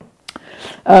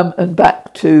 And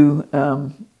back to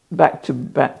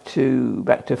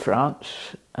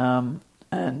France, and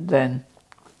then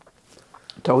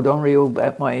told Henri all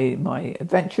about my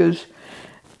adventures,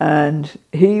 And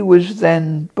he was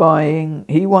then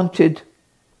he wanted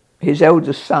his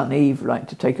eldest son, Eve,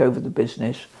 to take over the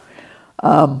business.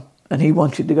 And he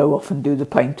wanted to go off and do the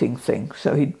painting thing.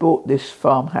 So he'd bought this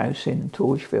farmhouse in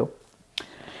Torgeville.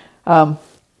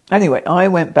 Anyway, I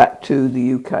went back to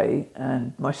the UK,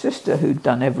 and my sister, who'd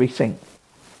done everything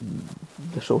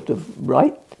the sort of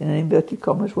right, in an inverted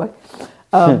commas way,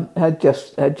 had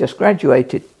just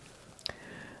graduated.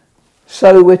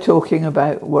 So we're talking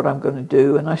about what I'm going to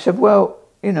do, and I said, well,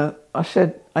 I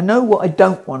know what I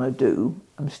don't want to do.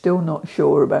 I'm still not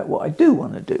sure about what I do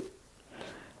want to do.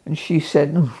 And she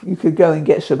said, you could go and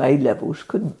get some A-levels,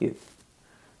 couldn't you?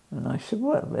 And I said,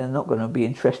 well, they're not going to be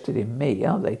interested in me,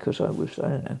 are they? Because I was, I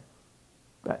don't know,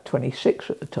 about 26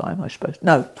 at the time, I suppose.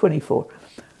 No, 24.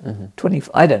 20,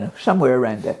 I don't know, somewhere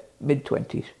around there,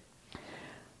 mid-20s.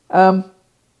 And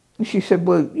she said,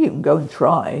 well, you can go and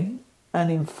try. And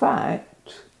in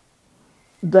fact,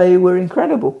 they were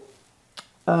incredible.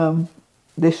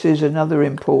 This is another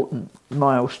important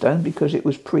milestone because it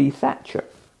was pre-Thatcher.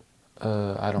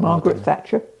 I don't Margaret know.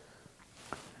 Thatcher.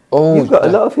 Oh, you've got a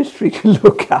lot of history to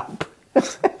look up.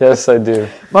 Yes, I do.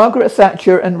 Margaret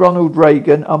Thatcher and Ronald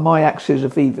Reagan are my axes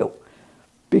of evil,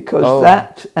 because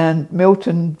that and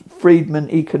Milton Friedman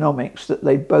economics that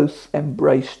they both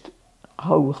embraced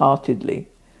wholeheartedly.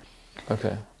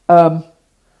 Okay.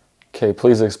 Okay,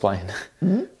 please explain.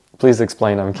 Please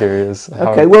explain. I'm curious.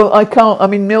 Okay. Well, I can't. I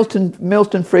mean,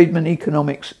 Milton Friedman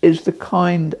economics is the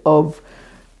kind of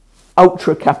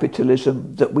ultra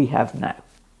capitalism that we have now.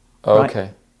 Okay.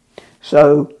 Right?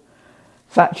 So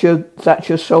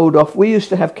Thatcher sold off. We used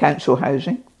to have council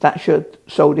housing. Thatcher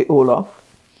sold it all off.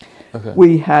 Okay.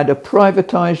 We had a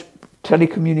privatised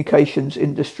telecommunications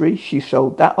industry. She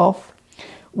sold that off.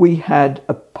 We had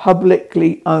a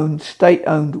publicly owned,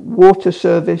 state-owned water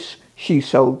service. She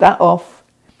sold that off.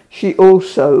 She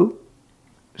also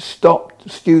stopped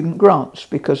student grants,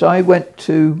 because I went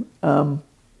to,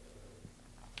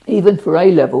 even for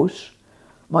A-levels,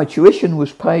 my tuition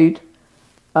was paid,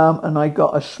 and I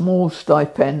got a small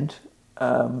stipend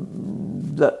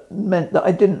that meant that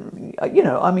I didn't,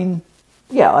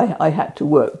 I had to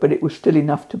work, but it was still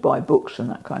enough to buy books and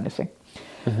that kind of thing.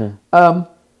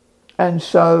 And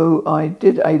so I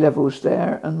did A-levels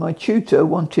there, and my tutor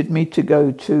wanted me to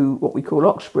go to what we call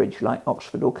Oxbridge, like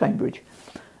Oxford or Cambridge.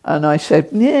 And I said,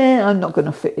 yeah, I'm not going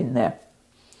to fit in there.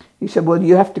 He said, well,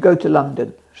 you have to go to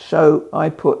London. So I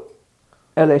put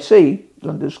LSE,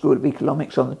 London School of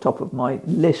Economics, on the top of my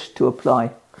list to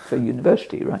apply for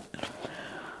university, right?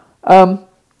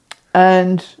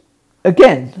 And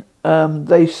again,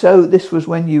 this was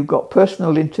when you got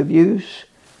personal interviews,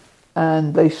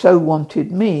 and they so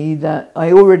wanted me that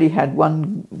I already had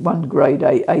one grade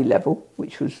A level,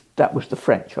 that was the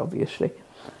French, obviously,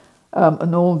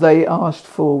 and all they asked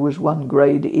for was one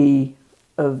grade E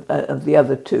of the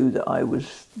other two that I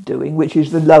was doing, which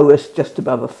is the lowest, just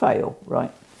above a fail,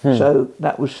 right? So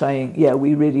that was saying, yeah,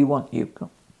 we really want you.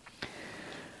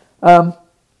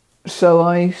 So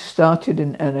I started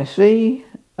in NSE,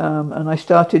 and I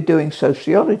started doing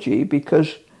sociology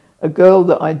because a girl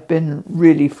that I'd been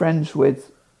really friends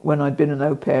with when I'd been an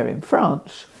au pair in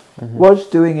France was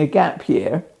doing a gap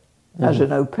year as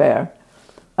an au pair,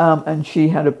 and she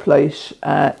had a place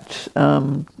at,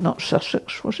 not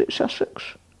Sussex, was it Sussex?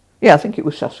 Yeah, I think it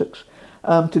was Sussex,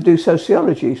 to do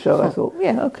sociology. So I thought,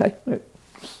 yeah, okay.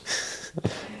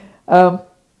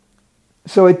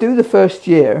 So I do the first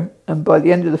year, and by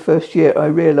the end of the first year I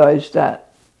realised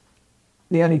that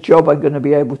the only job I'm going to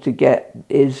be able to get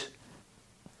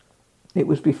it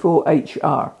was before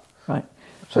HR, right?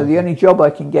 So the only job I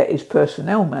can get is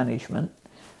personnel management,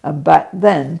 and back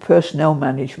then personnel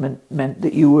management meant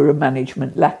that you were a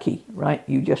management lackey, right?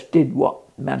 You just did what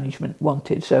management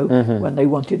wanted. So when they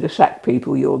wanted to sack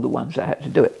people, you're the ones that had to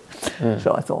do it.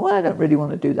 So I thought, well, I don't really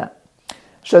want to do that.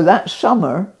 So that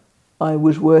summer I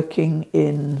was working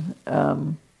in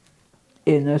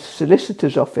a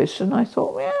solicitor's office, and I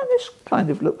thought, well, this kind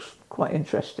of looks quite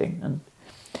interesting. And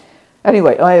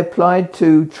anyway, I applied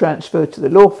to transfer to the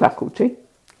law faculty.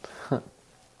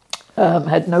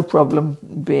 Had no problem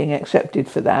being accepted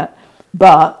for that.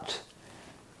 But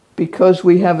because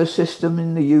we have a system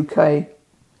in the UK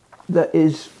that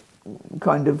is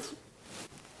kind of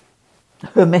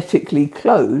hermetically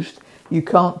closed, you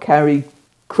can't carry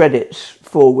credits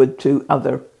forward to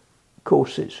other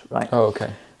courses, right? Oh,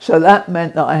 okay. So that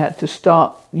meant that I had to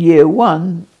start year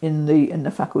one in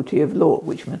the Faculty of Law,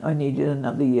 which meant I needed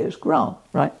another year's grant,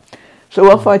 right?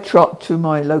 So off I trot to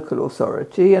my local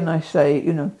authority and I say,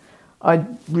 I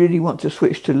really want to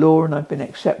switch to law and I've been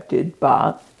accepted,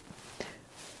 but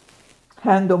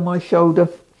hand on my shoulder,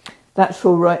 That's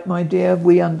all right, my dear.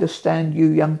 We understand you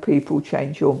young people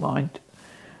change your mind.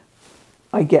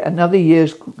 I get another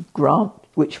year's grant,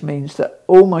 which means that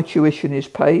all my tuition is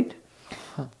paid.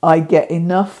 I get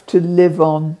enough to live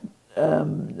on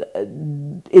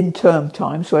in term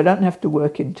time, so I don't have to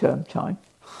work in term time.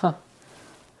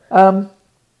 And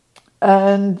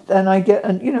I get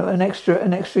an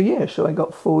extra year, so I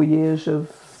got 4 years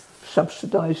of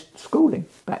subsidised schooling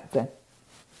back then.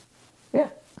 Yeah.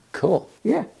 Cool.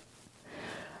 Yeah.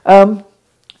 And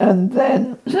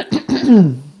then,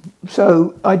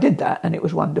 so I did that, and it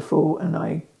was wonderful, and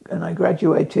I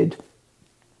graduated,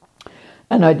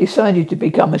 and I decided to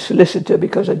become a solicitor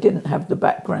because I didn't have the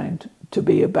background to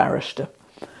be a barrister.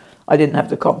 I didn't have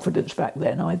the confidence back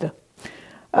then either.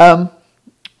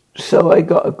 So I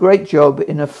got a great job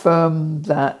in a firm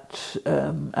that,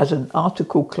 as an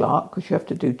article clerk, because you have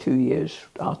to do 2 years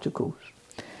articles,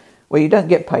 where you don't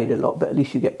get paid a lot, but at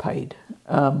least you get paid.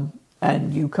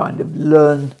 And you kind of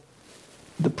learn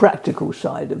the practical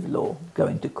side of law,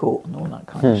 going to court and all that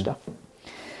kind of stuff.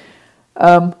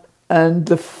 And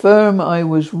the firm I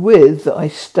was with, that I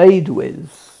stayed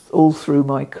with all through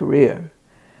my career,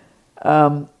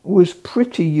 was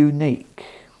pretty unique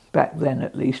back then,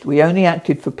 at least. We only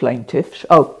acted for plaintiffs.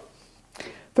 Oh,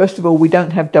 first of all, we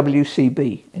don't have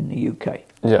WCB in the UK,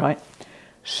 right?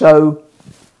 So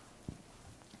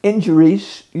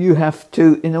injuries, you have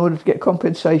to, in order to get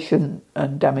compensation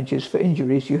and damages for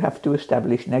injuries, you have to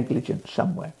establish negligence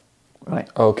somewhere, right?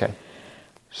 Okay.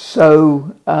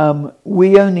 So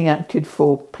we only acted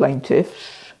for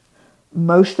plaintiffs.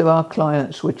 Most of our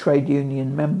clients were trade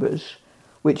union members,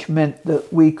 which meant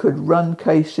that we could run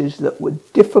cases that were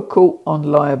difficult on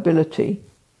liability,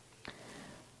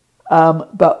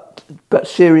 but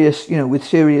serious, with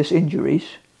serious injuries.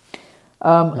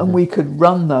 And we could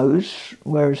run those,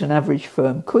 whereas an average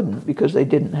firm couldn't, because they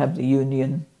didn't have the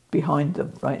union behind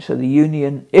them, right? So the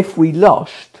union, if we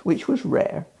lost, which was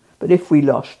rare, but if we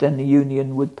lost, then the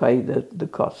union would pay the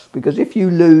costs. Because if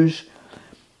you lose,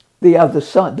 the other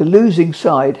side, the losing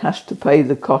side, has to pay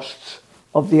the costs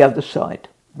of the other side,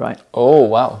 right? Oh,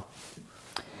 wow.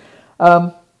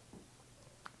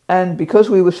 And because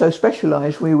we were so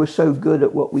specialised, we were so good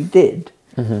at what we did,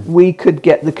 we could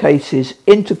get the cases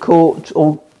into court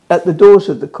or at the doors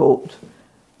of the court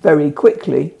very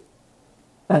quickly,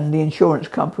 and the insurance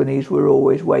companies were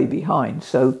always way behind.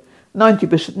 So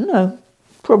 90%, no,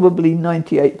 probably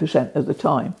 98% of the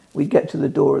time, we'd get to the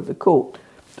door of the court,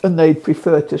 and they'd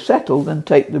prefer to settle than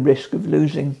take the risk of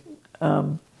losing,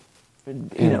 and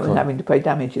having to pay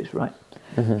damages, right?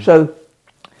 So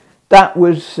that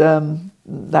was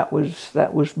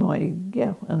my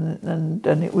and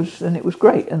it was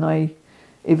great, and I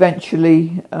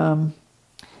eventually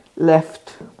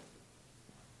left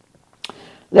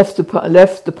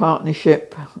the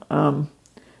partnership.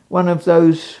 One of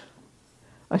those,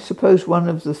 I suppose, one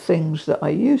of the things that I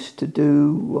used to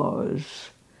do was,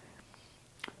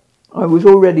 I was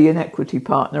already an equity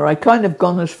partner. I kind of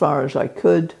gone as far as I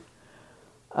could.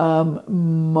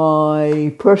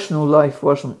 My personal life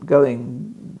wasn't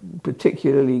going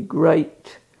particularly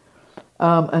great,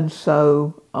 and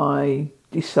so I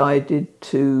decided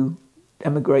to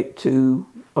emigrate to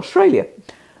Australia.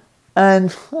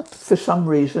 And for some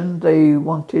reason,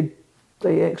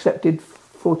 they accepted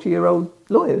 40-year-old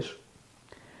lawyers.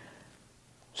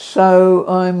 So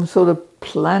I'm sort of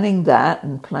planning that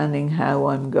and planning how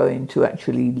I'm going to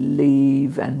actually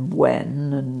leave and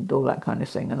when and all that kind of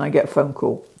thing. And I get a phone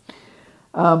call.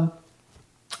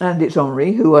 And it's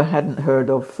Henri, who I hadn't heard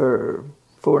of for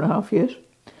 4.5 years.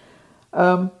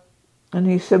 And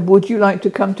he said, would you like to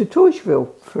come to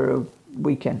Torchville for a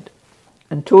weekend?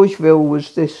 And Torchville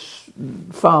was this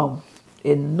farm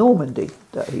in Normandy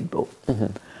that he'd bought.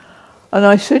 And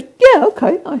I said, yeah,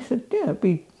 okay. I said, yeah, it'd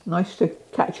be nice to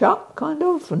catch up, kind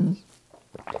of. And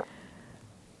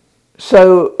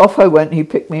so off I went. He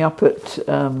picked me up at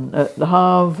the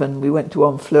Havre, and we went to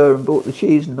Honfleur and bought the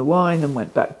cheese and the wine, and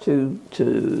went back to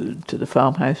the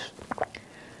farmhouse.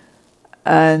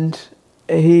 And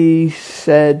he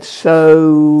said,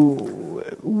 so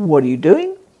what are you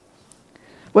doing?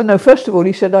 Well, no, first of all,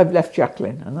 he said, I've left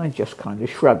Jacqueline. And I just kind of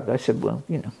shrugged. I said, well,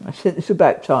 I said, it's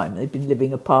about time. They've been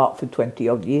living apart for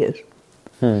 20-odd years.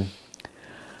 And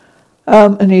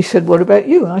he said, what about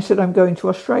you? And I said, I'm going to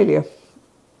Australia.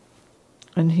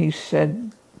 And he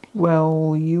said,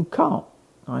 well, you can't.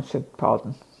 I said,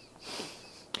 pardon?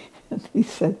 And he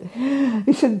said,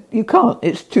 you can't.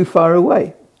 It's too far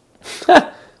away.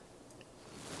 And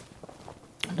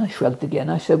I shrugged again.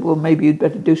 I said, well, maybe you'd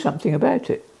better do something about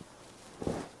it.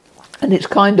 And it's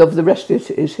kind of, the rest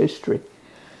is history.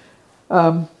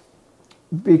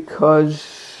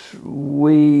 Because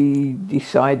we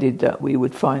decided that we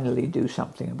would finally do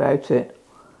something about it.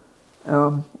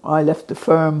 I left the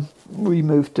firm. We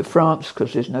moved to France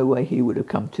because there's no way he would have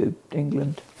come to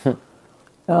England.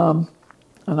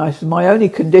 And I said my only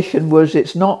condition was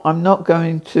I'm not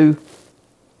going to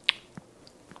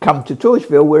come to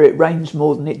Torchville where it rains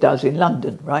more than it does in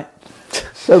London, right?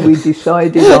 So we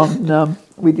decided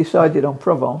on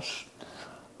Provence,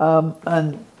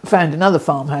 and found another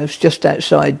farmhouse just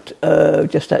outside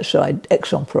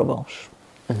Aix-en-Provence.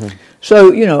 Mm-hmm.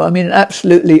 So an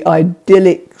absolutely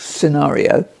idyllic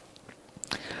scenario.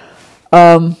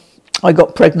 I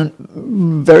got pregnant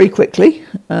very quickly,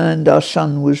 and our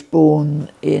son was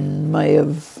born in May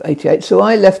of 88. So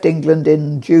I left England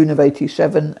in June of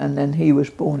 87, and then he was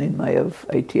born in May of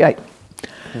 88.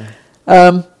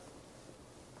 Mm.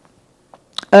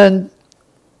 And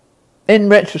in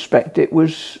retrospect, it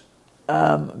was,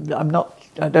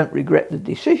 I don't regret the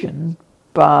decision,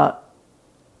 but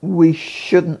we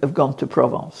shouldn't have gone to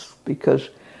Provence, because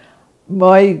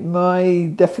my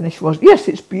definition was, yes,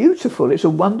 it's beautiful, it's a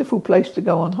wonderful place to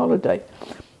go on holiday,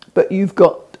 but you've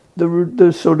got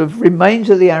the sort of remains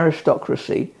of the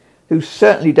aristocracy who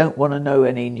certainly don't want to know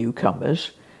any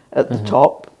newcomers at the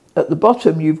top. At the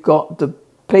bottom, you've got the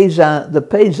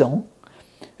paysans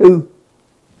who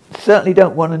certainly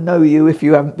don't want to know you if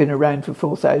you haven't been around for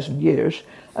 4,000 years,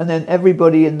 and then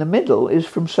everybody in the middle is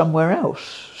from somewhere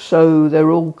else. So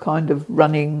they're all kind of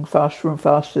running faster and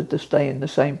faster to stay in the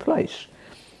same place.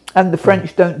 And the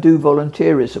French don't do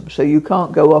volunteerism, so you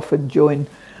can't go off and join,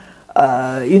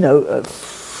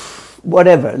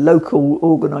 whatever, local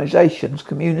organisations,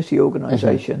 community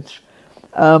organisations,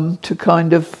 to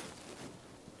kind of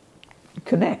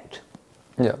connect.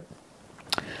 Yeah.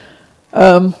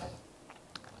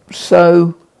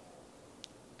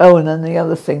 And then the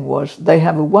other thing was French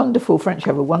have a wonderful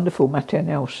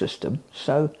maternelle system.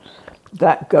 So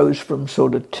that goes from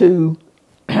sort of two,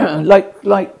 like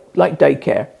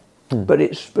daycare, but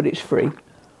it's free.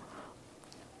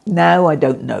 Now I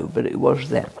don't know, but it was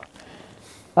then.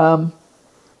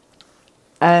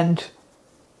 And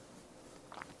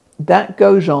that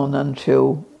goes on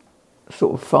until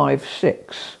sort of 5,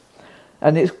 6,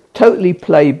 and it's totally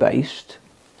play-based,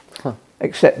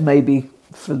 except maybe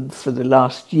for the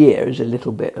last year is a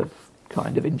little bit of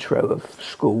kind of intro of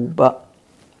school, but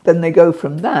then they go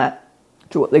from that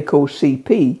to what they call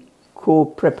CP,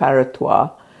 cours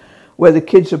préparatoire, where the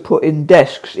kids are put in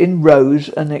desks in rows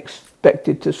and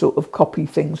expected to sort of copy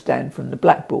things down from the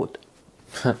blackboard.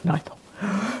 And I thought,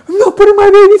 I'm not putting my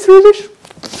baby through this.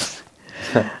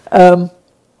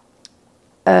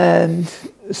 And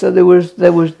so there was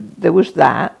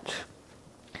that.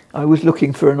 I was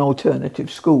looking for an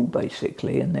alternative school,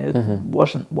 basically, and there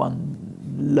wasn't one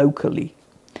locally.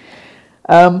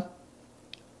 And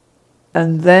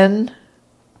then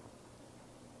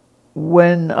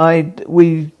when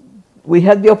we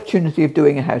had the opportunity of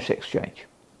doing a house exchange.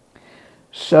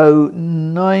 So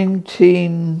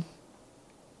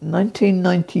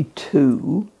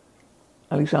 1992,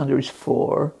 Alexander is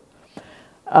 4.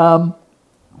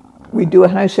 We do a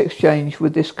house exchange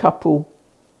with this couple.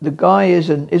 The guy is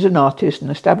an artist, an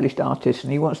established artist,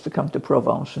 and he wants to come to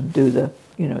Provence and do the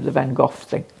Van Gogh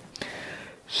thing.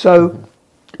 So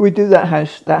we do that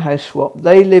house swap.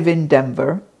 They live in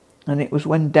Denver, and it was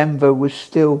when Denver was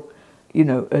still,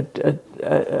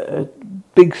 a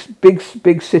big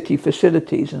city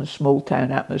facilities and small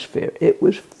town atmosphere. It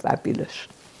was fabulous.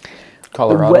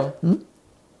 Colorado?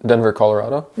 Denver,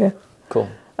 Colorado? Yeah. Cool.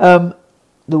 The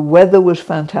weather was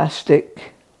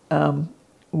fantastic.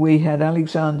 We had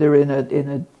Alexander in a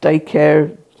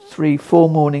daycare 3-4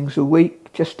 mornings a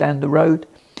week just down the road.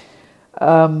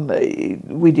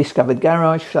 We discovered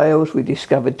garage sales. We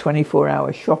discovered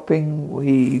 24-hour shopping.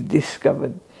 We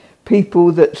discovered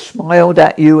people that smiled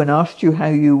at you and asked you how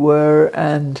you were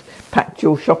and packed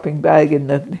your shopping bag in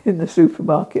the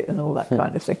supermarket and all that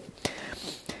kind of thing.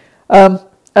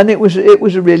 And it was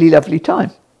a really lovely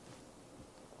time.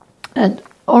 And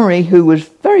Henri, who was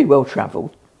very well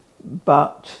travelled,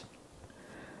 but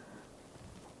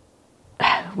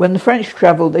when the French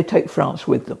travel, they take France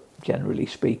with them, generally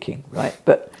speaking, right?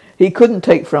 But he couldn't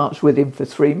take France with him for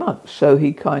 3 months, so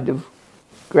he kind of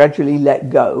gradually let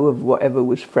go of whatever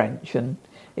was French and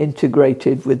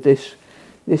integrated with this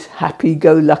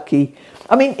happy-go-lucky.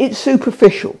 I mean, it's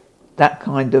superficial, that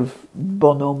kind of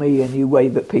bonhomie, and you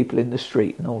wave at people in the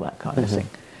street and all that kind of thing.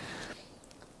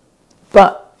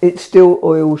 But it still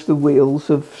oils the wheels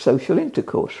of social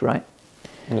intercourse, right?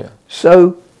 Yeah.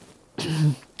 So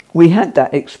we had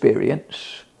that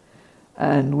experience,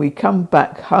 and we come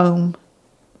back home,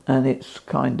 and it's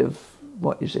kind of,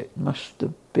 must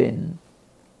have been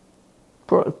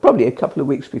probably a couple of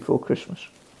weeks before Christmas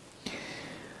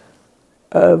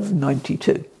of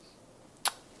 92.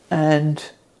 And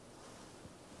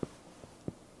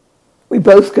we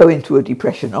both go into a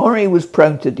depression. Henri was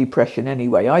prone to depression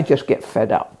anyway. I just get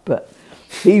fed up. But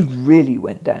he really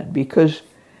went down because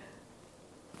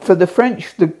for the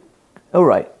French, it's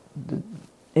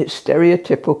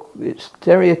stereotypical, it's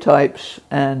stereotypes,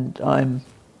 and I'm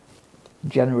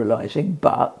generalising,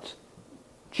 but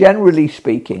generally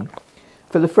speaking,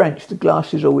 for the French, the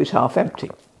glass is always half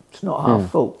empty. It's not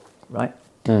half full, right?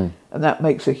 And that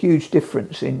makes a huge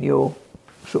difference in your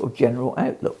sort of general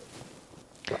outlook.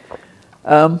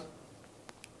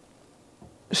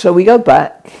 So we go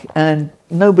back, and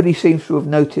nobody seems to have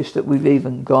noticed that we've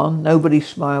even gone. Nobody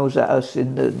smiles at us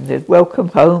in the welcome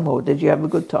home, or did you have a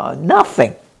good time?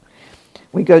 Nothing.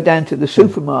 We go down to the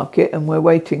supermarket, and we're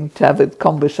waiting to have a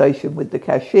conversation with the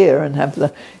cashier and have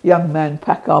the young man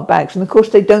pack our bags. And of course,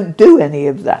 they don't do any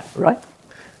of that, right?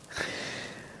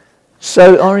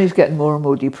 So Henri's getting more and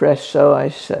more depressed. So I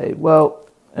say, well,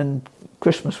 and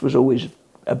Christmas was always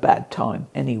a bad time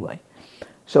anyway.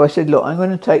 So I said, look, I'm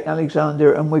going to take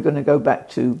Alexander and we're going to go back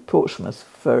to Portsmouth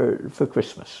for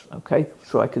Christmas, okay?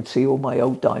 So I could see all my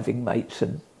old diving mates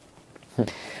and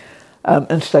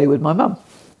stay with my mum.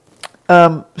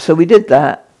 So we did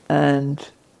that, and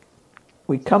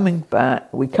we come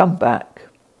back,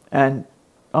 and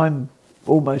I'm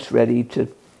almost ready to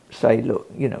say,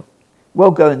 look,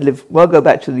 we'll go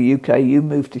back to the UK, you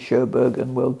move to Cherbourg,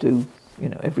 and we'll do,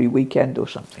 every weekend or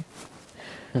something.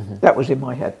 That was in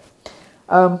my head.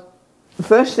 The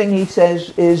first thing he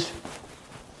says is,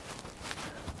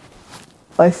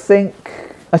 I think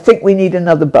we need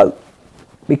another boat.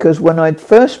 Because when I'd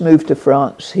first moved to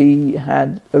France, he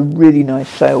had a really nice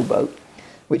sailboat,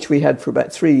 which we had for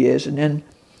about 3 years. And then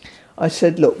I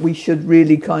said, look, we should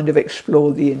really kind of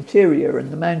explore the interior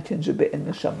and the mountains a bit in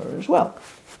the summer as well.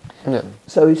 Yeah.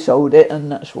 So he sold it,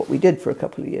 and that's what we did for a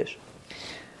couple of years.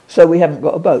 So we haven't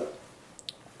got a boat.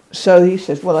 So he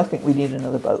says, well, I think we need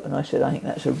another boat. And I said, I think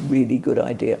that's a really good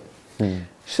idea.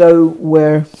 So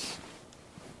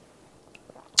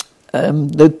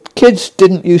the kids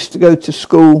didn't used to go to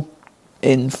school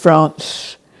in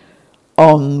France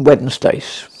on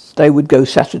Wednesdays. They would go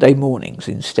Saturday mornings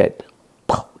instead.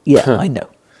 Yeah, I know.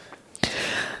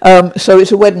 So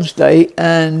it's a Wednesday,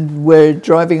 and we're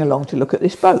driving along to look at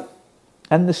this boat.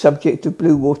 And the subject of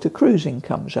blue water cruising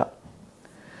comes up.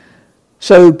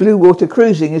 So blue water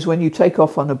cruising is when you take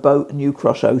off on a boat and you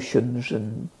cross oceans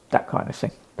and that kind of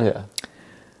thing. Yeah.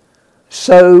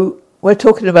 So we're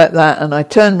talking about that, and I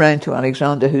turn round to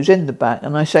Alexander, who's in the back,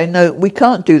 and I say, no, we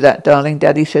can't do that, darling.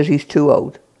 Daddy says he's too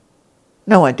old.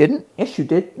 No, I didn't. Yes, you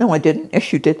did. No, I didn't.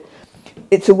 Yes, you did.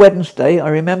 It's a Wednesday. I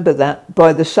remember that.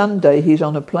 By the Sunday, he's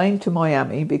on a plane to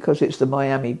Miami because it's the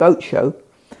Miami Boat Show,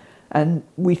 and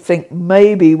we think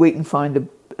maybe we can find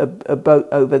a boat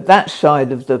over that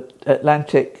side of the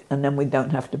Atlantic, and then we don't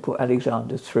have to put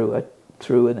Alexander through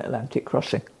an Atlantic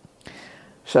crossing.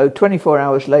 So 24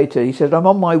 hours later, he said, I'm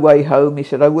on my way home. He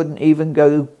said, I wouldn't even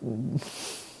go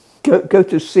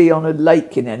to sea on a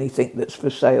lake in anything that's for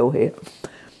sale here.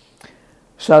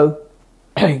 So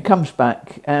he comes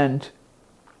back, and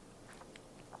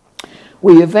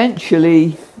we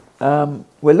eventually, we're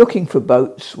looking for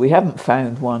boats. We haven't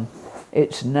found one.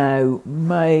 It's now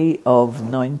May of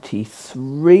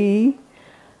 93,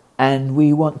 and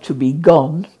we want to be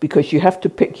gone because you have to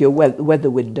pick your weather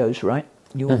windows, right?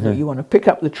 You want to pick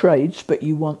up the trades, but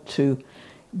you want to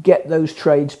get those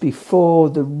trades before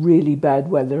the really bad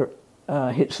weather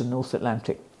hits the North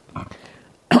Atlantic.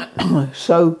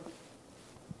 So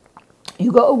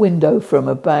you got a window from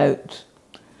about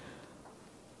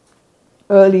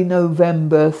early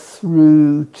November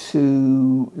through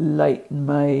to late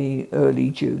May, early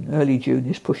June. Early June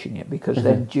is pushing it because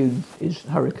then June is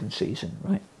hurricane season,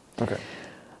 right? Okay.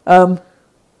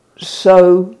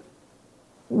 So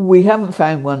we haven't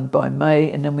found one by May,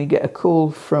 and then we get a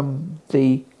call from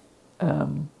the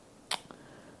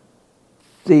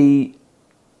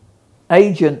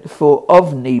agent for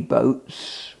OVNI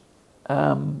boats,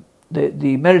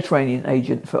 the Mediterranean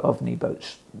agent for OVNI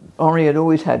boats. Henri had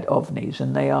always had OVNIs,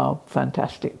 and they are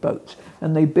fantastic boats,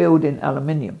 and they build in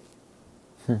aluminium.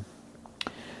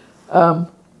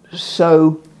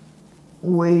 So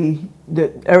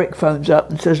Eric phones up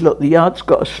and says, look, the yard's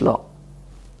got a slot.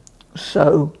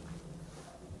 So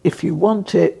if you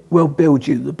want it, we'll build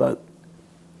you the boat.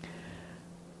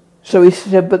 So he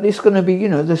said, but it's going to be,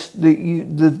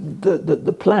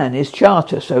 the plan is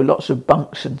charter, so lots of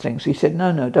bunks and things. He said,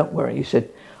 no, don't worry. He said,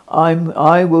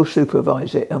 I will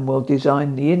supervise it, and we'll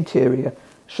design the interior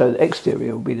So the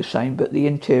exterior will be the same, but the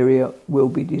interior will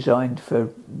be designed for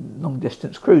long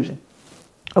distance cruising.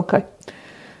 Okay.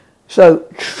 So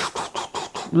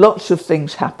lots of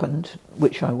things happened,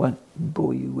 which I won't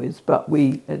bore you with, but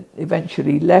we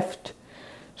eventually left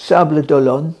Sable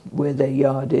d'Olonne, where their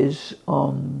yard is,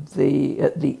 at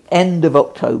the end of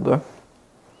October,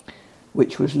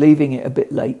 which was leaving it a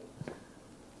bit late.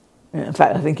 In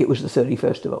fact, I think it was the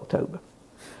 31st of October.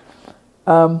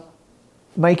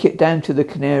 Make it down to the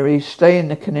Canaries, stay in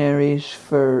the Canaries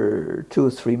for 2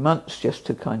 or 3 months just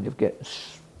to kind of get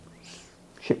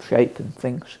ship shape and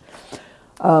things.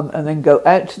 And then go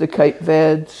out to the Cape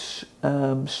Verdes,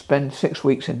 spend 6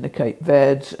 weeks in the Cape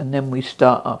Verdes, and then we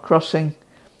start our crossing.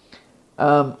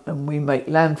 And we make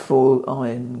landfall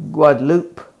in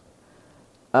Guadeloupe,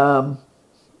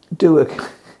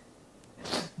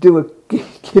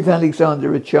 give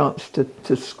Alexander a chance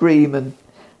to scream and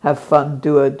have fun,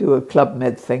 do a Club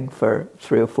Med thing for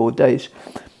 3 or 4 days,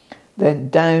 then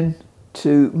down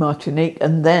to Martinique,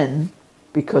 and then,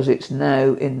 because it's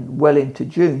now well into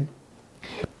June,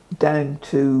 down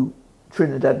to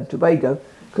Trinidad and Tobago,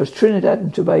 because Trinidad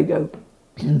and Tobago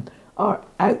are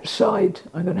outside.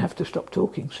 I'm going to have to stop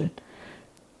talking soon.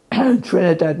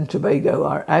 Trinidad and Tobago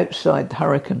are outside the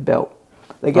hurricane belt.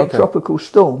 They get tropical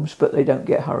storms, but they don't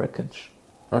get hurricanes.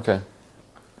 Okay.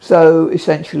 So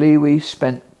essentially we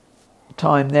spent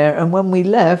time there, and when we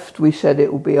left we said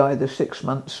it will be either 6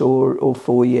 months or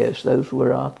 4 years. Those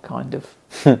were our kind of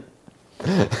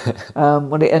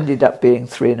well, it ended up being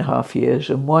 3.5 years.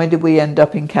 And why did we end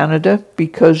up in Canada?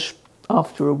 Because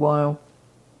after a while,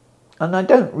 and I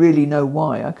don't really know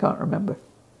why, I can't remember,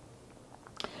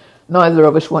 neither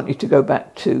of us wanted to go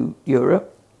back to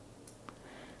Europe.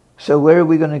 So where are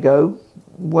we going to go?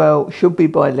 Well, should be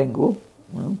bilingual.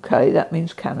 Okay, that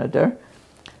means Canada.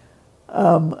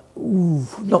 Not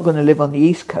going to live on the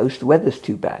East Coast. The weather's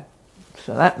too bad.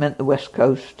 So that meant the West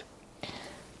Coast.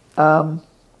 And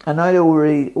I'd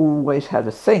always had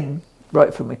a thing,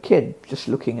 right from a kid, just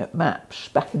looking at maps.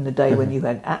 Back in the day when you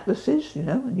had atlases,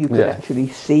 and you could actually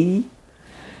see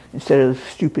instead of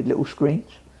stupid little screens.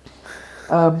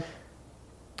 A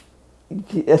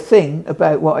thing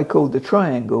about what I called the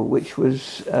triangle, which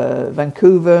was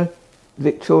Vancouver,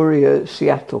 Victoria,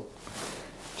 Seattle.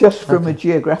 Just from a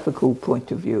geographical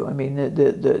point of view, I mean,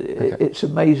 it's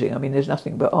amazing. I mean, there's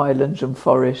nothing but islands and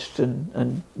forests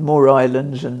and more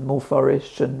islands and more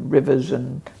forests and rivers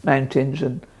and mountains,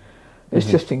 and it's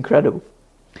just incredible.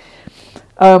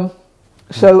 So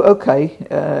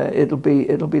it'll be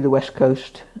the West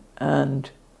Coast,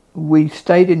 and we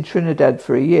stayed in Trinidad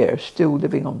for a year, still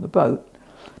living on the boat.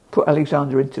 Put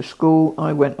Alexander into school.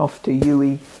 I went off to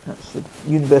UE, that's the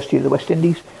University of the West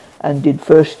Indies, and did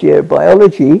first year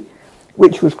biology,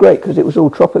 which was great because it was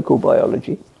all tropical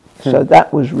biology. So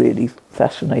that was really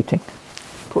fascinating.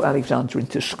 Put Alexander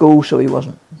into school so he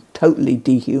wasn't totally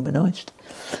dehumanised.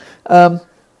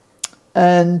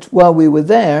 And while we were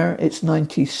there, it's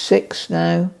 96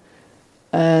 now,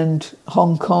 and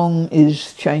Hong Kong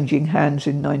is changing hands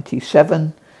in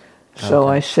 97. So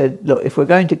I said, look, if we're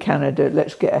going to Canada,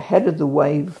 let's get ahead of the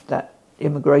wave, that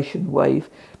immigration wave,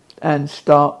 and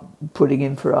start putting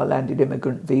in for our landed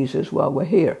immigrant visas while we're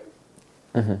here.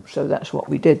 So that's what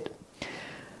we did.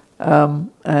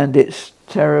 And it's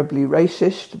terribly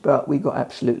racist, but we got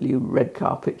absolutely red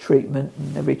carpet treatment.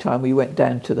 And every time we went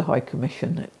down to the High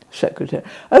Commission Secretary,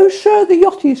 oh, sir, the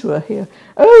yachties were here.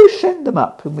 Oh, send them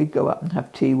up. And we'd go up and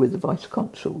have tea with the Vice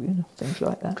Consul, things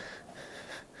like that.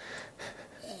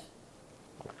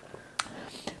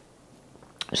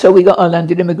 So we got our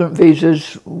landed immigrant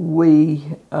visas. We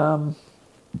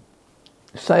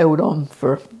sailed on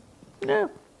for, I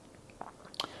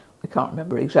can't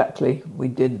remember exactly. We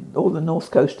did all the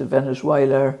north coast of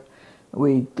Venezuela.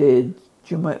 We did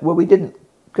Jamaica. Well, we didn't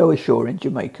go ashore in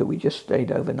Jamaica. We just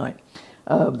stayed overnight.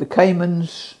 The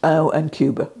Caymans and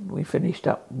Cuba. We finished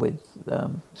up with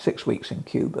 6 weeks in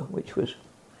Cuba, which was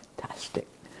fantastic.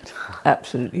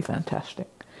 Absolutely fantastic.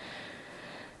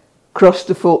 Crossed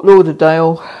to Fort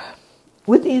Lauderdale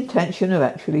with the intention of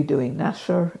actually doing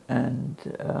NASA, and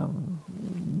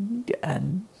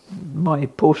my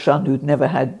poor son, who'd never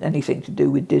had anything to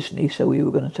do with Disney, so we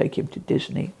were going to take him to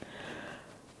Disney.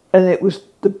 And it was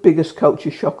the biggest culture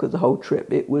shock of the whole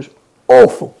trip. It was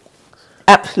awful,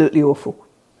 absolutely awful.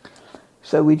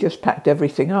 So we just packed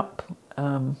everything up,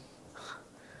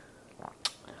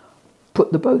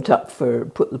 put the boat up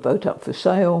for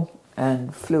sale,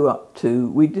 and flew up to.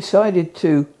 We decided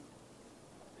to,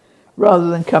 rather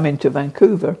than come into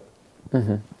Vancouver,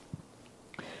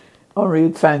 Henri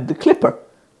had found the Clipper.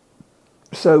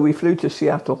 So we flew to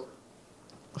Seattle,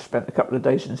 spent a couple of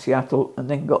days in Seattle, and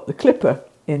then got the Clipper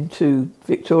into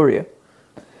Victoria.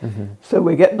 So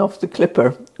we're getting off the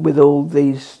clipper with all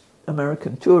these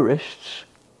American tourists,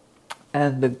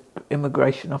 and the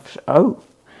immigration officer, oh,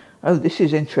 this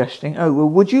is interesting. Oh, well,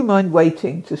 would you mind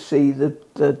waiting to see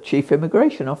the chief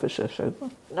immigration officer? So,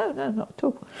 no, not at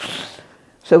all.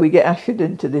 So we get ushered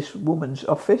into this woman's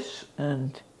office,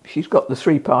 and she's got the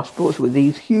 3 passports with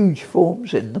these huge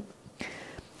forms in them.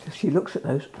 So she looks at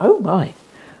those. Oh my,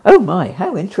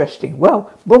 how interesting.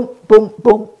 Well, boom, boom,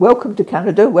 boom, welcome to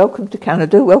Canada, welcome to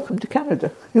Canada, welcome to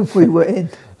Canada. And we were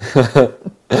in.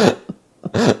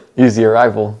 Easy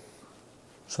arrival,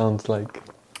 sounds like.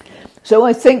 So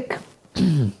I think,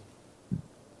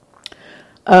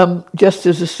 just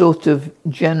as a sort of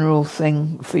general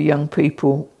thing for young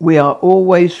people, we are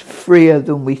always freer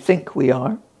than we think we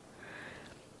are.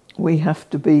 We have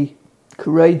to be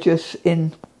courageous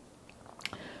in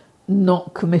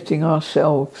not committing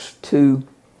ourselves to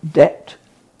debt,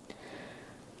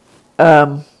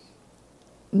 not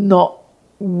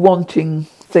wanting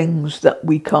things that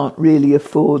we can't really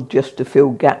afford just to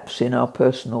fill gaps in our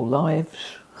personal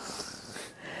lives.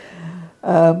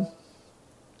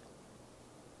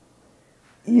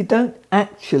 You don't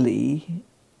actually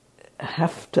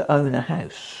have to own a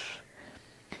house.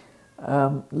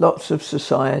 Lots of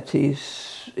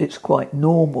societies, it's quite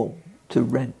normal to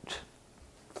rent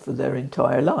for their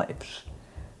entire lives.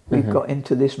 We've got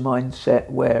into this mindset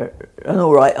where,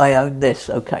 all right, I own this,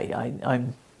 okay,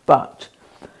 but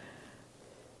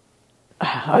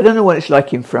I don't know what it's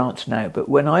like in France now, but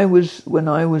when I was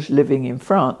living in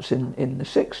France in the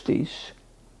 60s,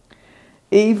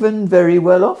 even very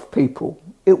well off people,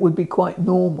 it would be quite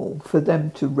normal for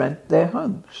them to rent their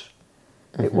homes.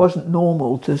 It wasn't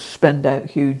normal to spend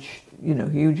out huge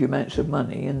amounts of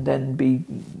money and then be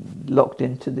locked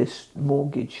into this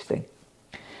mortgage thing.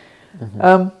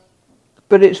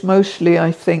 But it's mostly,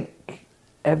 I think,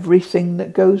 everything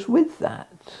that goes with that.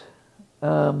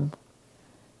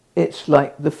 It's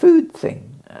like the food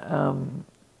thing.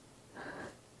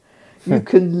 You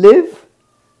can live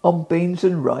on beans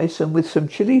and rice and with some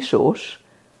chili sauce.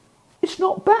 It's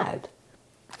not bad.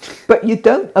 But you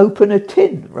don't open a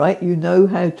tin, right? You know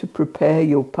how to prepare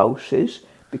your pulses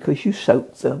because you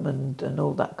soak them and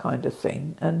all that kind of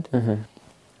thing. And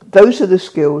those are the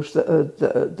skills that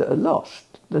are lost.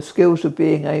 The skills of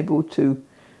being able to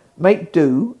make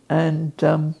do and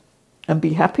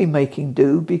be happy making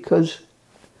do because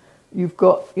you've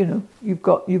got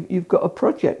a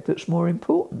project that's more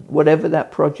important, whatever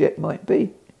that project might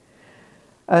be.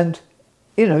 And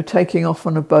taking off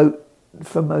on a boat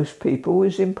for most people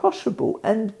is impossible,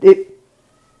 and it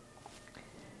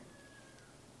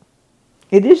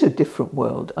is a different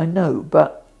world, I know,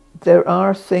 but there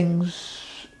are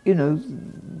things,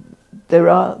 there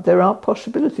are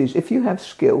possibilities. If you have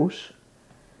skills,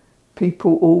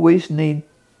 people always need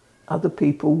other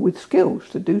people with skills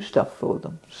to do stuff for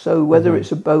them. So whether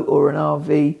it's a boat or an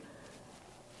RV,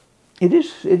 it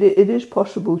is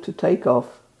possible to take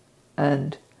off.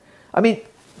 And I mean,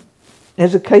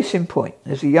 there's a case in point.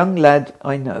 There's a young lad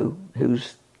I know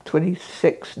who's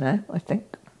 26 now, I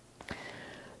think.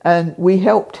 And we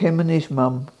helped him and his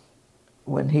mum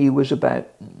when he was about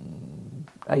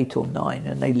 8 or 9,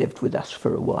 and they lived with us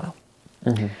for a while.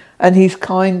 And he's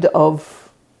I'm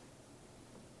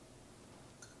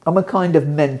a kind of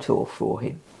mentor for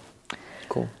him.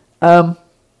 Cool.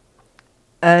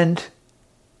 And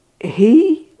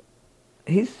he's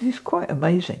quite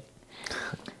amazing.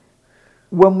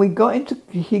 When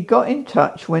he got in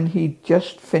touch when he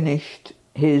just finished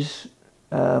his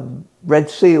Red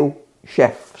Seal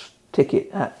chef's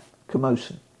ticket at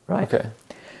Camosun, right? Okay.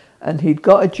 And he'd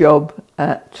got a job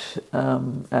at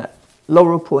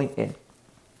Laurel Point Inn.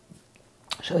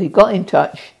 So he got in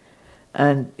touch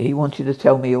and he wanted to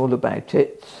tell me all about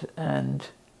it. And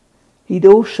he'd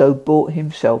also bought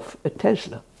himself a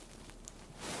Tesla.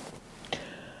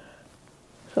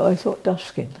 So I thought,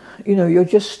 Duskin, you're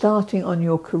just starting on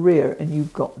your career and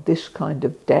you've got this kind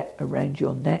of debt around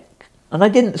your neck. And I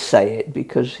didn't say it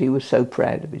because he was so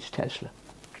proud of his Tesla.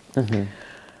 And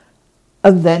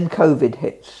then COVID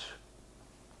hits.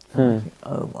 I think,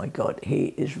 oh my God,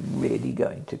 he is really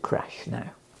going to crash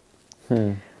now.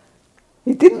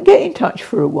 He didn't get in touch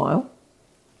for a while.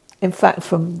 In fact,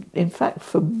 for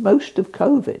most of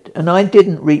COVID. And I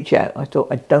didn't reach out. I thought,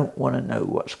 I don't want to know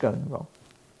what's going wrong.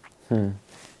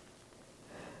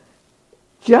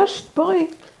 Just by...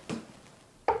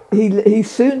 He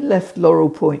soon left Laurel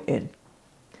Point Inn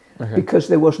because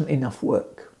there wasn't enough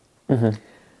work.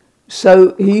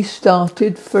 So he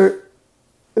started for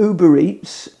Uber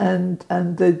Eats and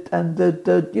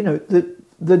the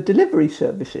delivery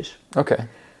services. Okay.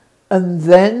 And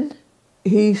then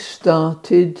he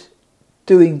started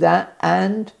doing that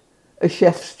and a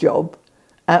chef's job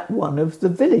at one of the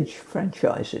village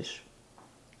franchises.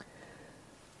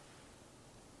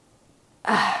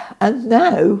 And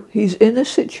now he's in a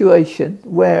situation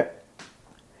where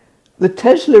the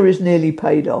Tesla is nearly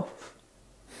paid off.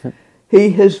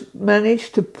 He has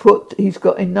managed to he's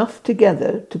got enough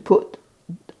together to put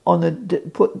on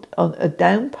a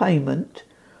down payment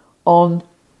on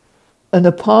an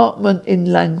apartment in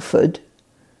Langford,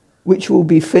 which will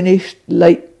be finished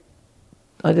late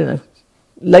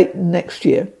next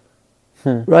year,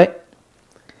 right?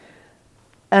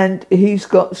 And he's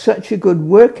got such a good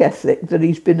work ethic that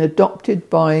he's been adopted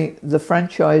by the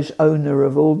franchise owner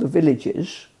of all the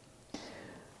villages,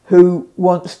 who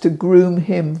wants to groom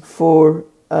him for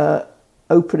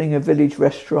opening a village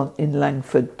restaurant in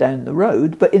Langford down the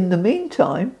road. But in the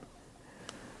meantime,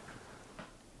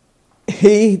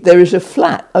 there is a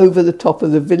flat over the top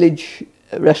of the village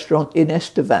restaurant in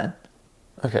Estevan.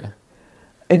 Okay.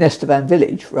 In Estevan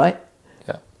village, right?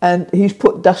 Yeah. And he's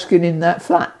put Duskin in that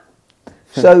flat.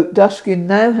 So Duskin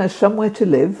now has somewhere to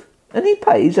live, and he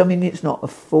pays. I mean, it's not a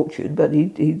fortune, but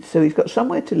so he's got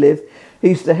somewhere to live.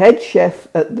 He's the head chef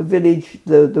at the village,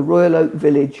 the Royal Oak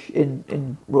village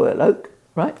in Royal Oak,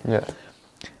 right? Yeah.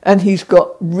 And he's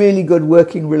got really good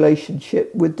working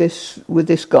relationship with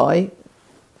this guy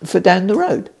for down the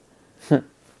road.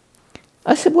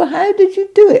 I said, well, how did you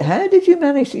do it? How did you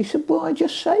manage? He said, well, I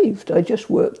just saved. I just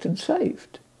worked and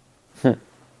saved. Yeah.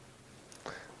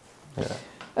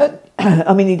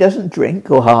 I mean, he doesn't drink,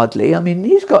 or hardly. I mean,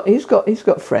 he's got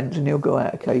friends, and he'll go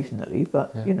out occasionally.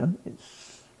 But you know,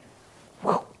 it's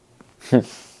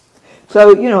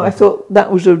so you know. I thought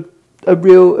that was a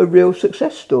real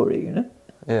success story. You know.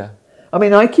 Yeah. I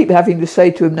mean, I keep having to say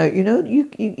to him, no, you know,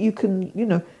 you can, you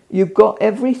know, you've got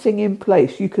everything in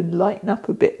place. You can lighten up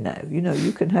a bit now. You know,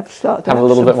 you can have a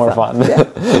little bit more fun. Yeah.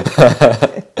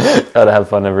 Gotta have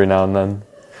fun every now and then.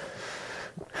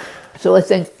 So I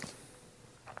think,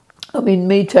 I mean,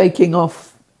 me taking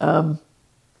off,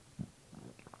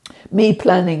 me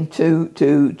planning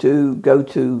to go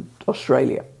to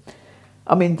Australia.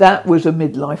 I mean, that was a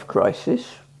midlife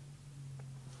crisis.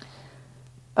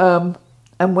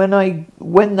 And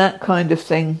when that kind of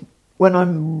thing, when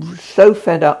I'm so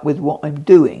fed up with what I'm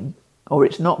doing, or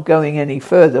it's not going any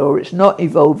further, or it's not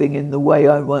evolving in the way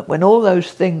I want, when all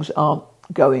those things aren't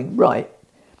going right,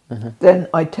 then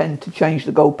I tend to change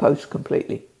the goalposts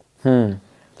completely.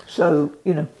 So,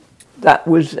 you know, that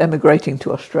was emigrating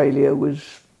to Australia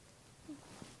was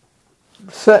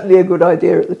certainly a good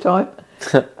idea at the time.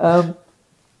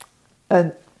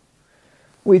 And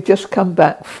we'd just come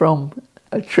back from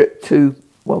a trip to,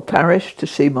 Paris to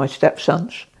see my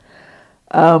stepsons,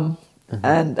 and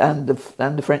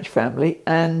the French family,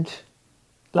 and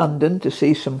London to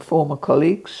see some former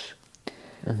colleagues,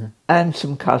 and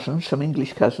some cousins, some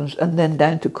English cousins, and then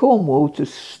down to Cornwall to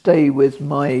stay with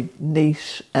my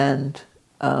niece and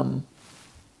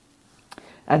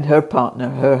her partner,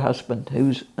 her husband,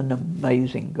 who's an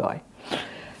amazing guy.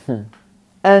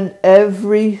 And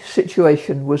every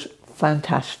situation was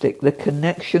fantastic. The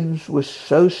connections were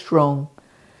so strong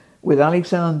with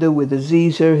Alexander, with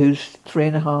Aziza, who's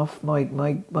 3.5,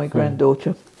 my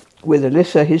granddaughter, with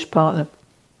Alyssa, his partner,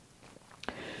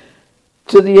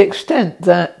 to the extent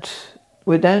that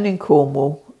we're down in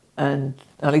Cornwall and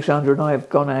Alexander and I have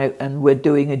gone out and we're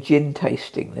doing a gin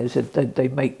tasting. They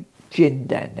make gin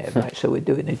down there, right? So we're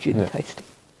doing a gin tasting.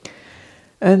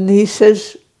 And he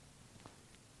says,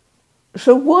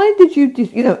 so why did you,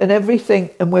 you know, and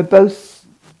everything, and we're both,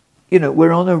 you know,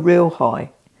 we're on a real high.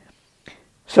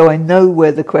 So I know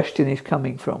where the question is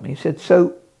coming from. He said,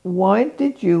 so why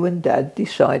did you and Dad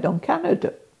decide on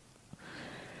Canada?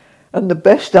 And the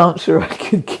best answer I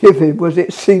could give him was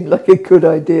it seemed like a good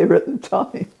idea at the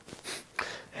time.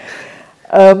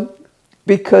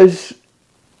 Because,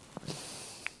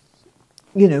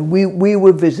 you know, we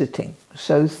were visiting.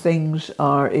 So things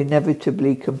are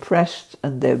inevitably compressed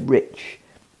and they're rich.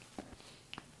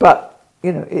 But,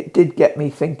 you know, it did get me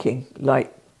thinking,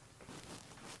 like,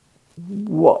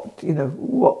 what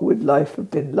would life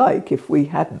have been like if we'd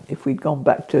gone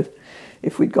back to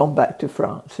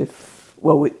France?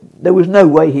 There was no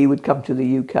way he would come to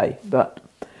the UK. But,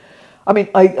 I mean,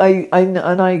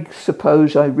 I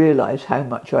suppose I realise how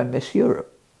much I miss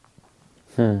Europe.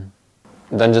 Then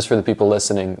just for the people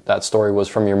listening, that story was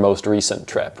from your most recent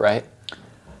trip, right?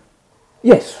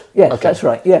 Yes, Okay. That's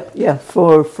right. Yeah.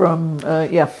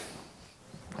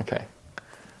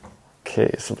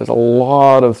 Okay, so there's a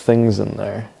lot of things in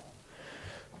there.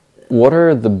 What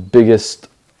are the biggest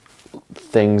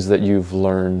things that you've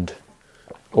learned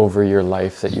over your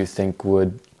life that you think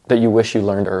would that you wish you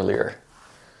learned earlier?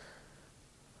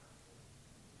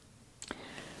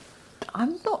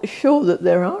 I'm not sure that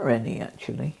there are any,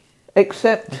 actually,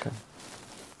 except,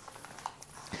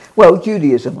 well,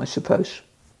 Judaism, I suppose.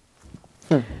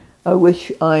 I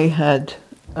wish I had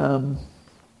done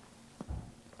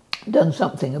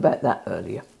something about that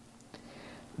earlier.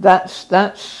 That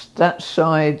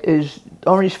side is,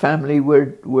 Henri's family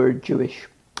were Jewish.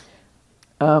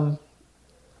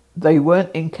 They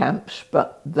weren't in camps,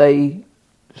 but they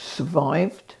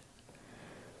survived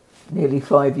nearly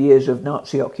 5 years of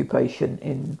Nazi occupation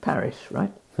in Paris,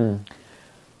 right?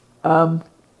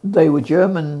 They were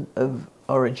German of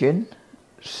origin,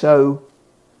 so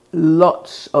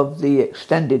lots of the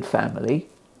extended family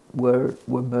were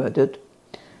murdered.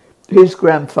 His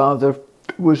grandfather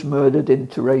was murdered in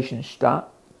Theresienstadt.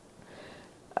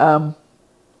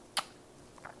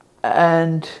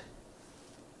 And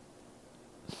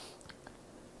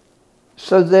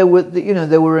so there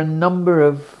were a number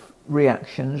of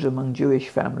reactions among Jewish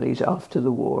families after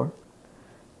the war,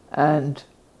 and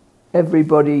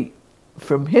everybody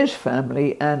from his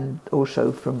family and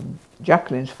also from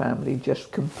Jacqueline's family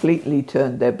just completely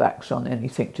turned their backs on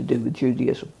anything to do with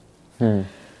Judaism.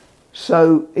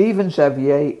 So Eve and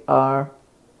Xavier are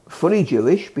fully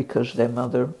Jewish because their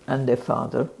mother and their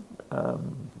father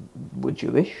were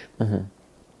Jewish,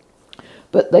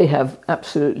 but they have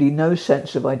absolutely no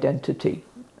sense of identity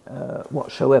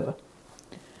whatsoever.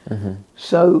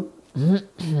 So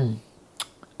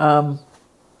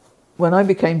when I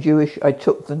became Jewish, I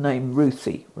took the name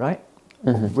Ruthi, right?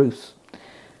 Or Ruth.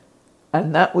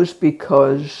 And that was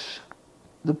because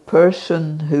the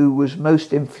person who was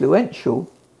most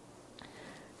influential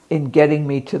in getting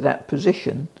me to that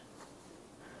position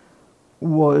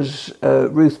was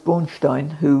Ruth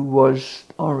Bornstein, who was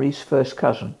Henri's first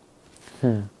cousin.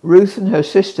 Ruth and her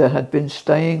sister had been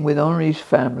staying with Henri's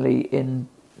family in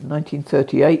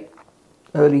 1938,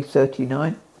 early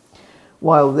 39,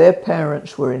 while their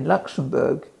parents were in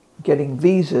Luxembourg getting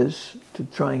visas to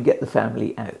try and get the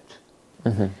family out.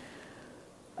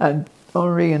 And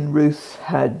Henri and Ruth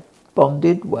had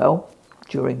bonded well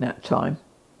during that time.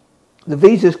 The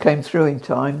visas came through in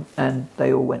time and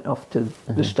they all went off to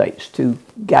the States, to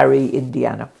Gary,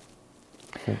 Indiana.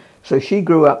 So she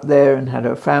grew up there and had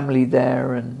her family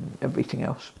there and everything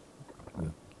else.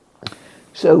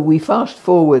 So we fast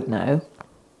forward now,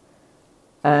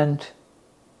 and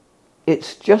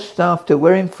it's just after,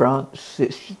 we're in France,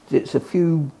 it's a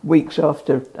few weeks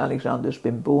after Alexander's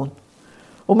been born.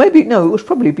 Or maybe, no, it was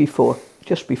probably before,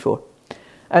 just before.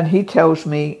 And Henri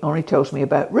tells me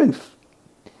about Ruth,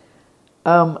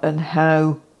 and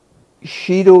how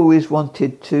she'd always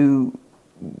wanted to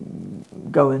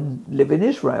go and live in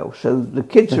Israel. So the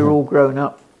kids are all grown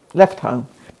up, left home.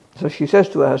 So she says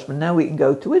to her husband, now we can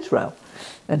go to Israel.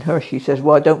 And she says,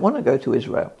 well, I don't want to go to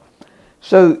Israel.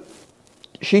 So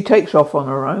she takes off on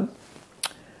her own.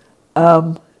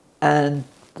 And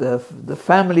the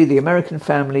family, the American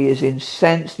family, is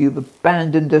incensed. You've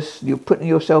abandoned us. You're putting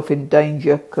yourself in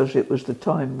danger, because it was the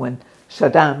time when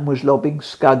Saddam was lobbing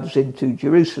Scuds into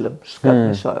Jerusalem, Scud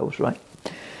missiles, right?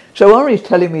 So Henri's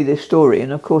telling me this story,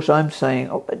 and of course I'm saying,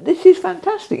 oh, but this is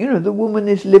fantastic. The woman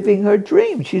is living her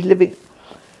dream. She's living...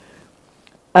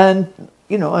 And,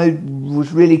 I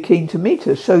was really keen to meet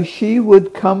her. So she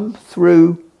would come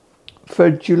through, for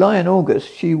July and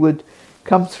August, she would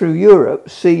come through Europe,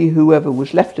 see whoever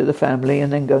was left of the family,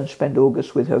 and then go and spend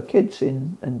August with her kids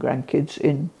and grandkids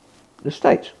in the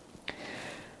States.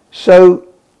 So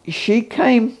she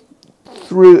came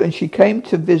through, and she came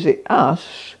to visit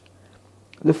us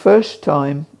the first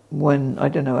time when, I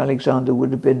don't know, Alexander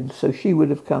would have been, so she would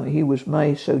have come, he was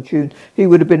May, so June, he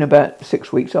would have been about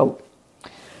 6 weeks old.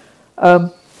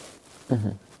 And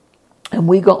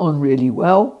we got on really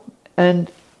well,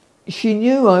 and she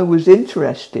knew I was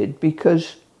interested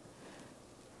because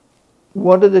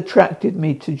what had attracted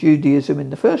me to Judaism in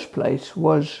the first place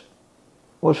was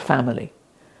family.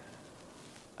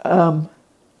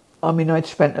 I'd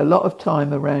spent a lot of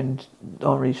time around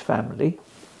Henri's family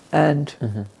and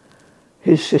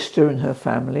his sister and her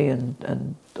family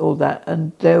and all that,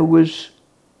 and there was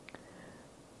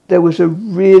a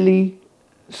really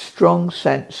strong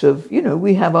sense of,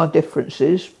 we have our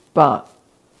differences, but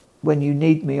when you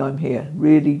need me, I'm here.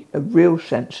 Really, a real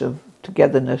sense of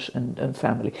togetherness and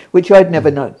family, which I'd never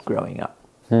known growing up.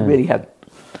 Really hadn't.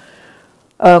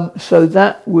 So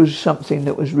that was something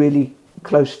that was really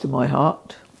close to my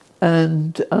heart.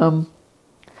 And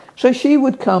so she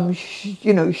would come,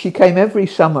 she came every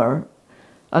summer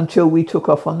until we took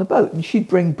off on the boat, and she'd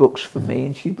bring books for me,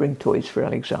 and she'd bring toys for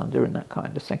Alexander and that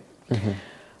kind of thing.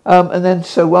 And then,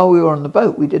 so while we were on the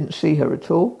boat, we didn't see her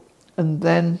at all. And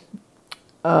then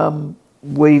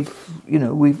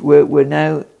we're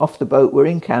now off the boat. We're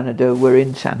in Canada. We're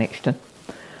in Sanixton,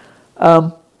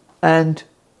 and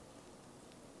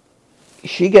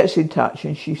she gets in touch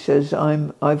and she says,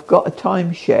 I've got a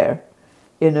timeshare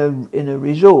in a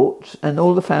resort, and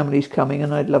all the family's coming,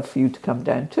 and I'd love for you to come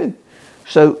down too.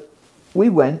 So we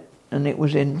went, and it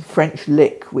was in French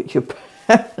Lick, which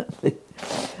apparently,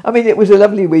 I mean, it was a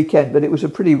lovely weekend, but it was a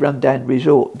pretty run-down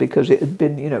resort because it had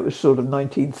been, it was sort of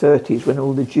 1930s when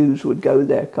all the Jews would go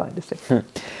there, kind of thing.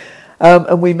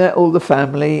 And we met all the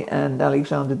family, and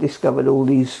Alexander discovered all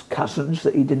these cousins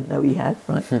that he didn't know he had,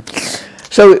 right?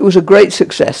 So it was a great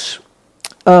success.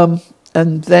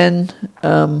 And then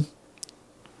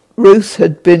Ruth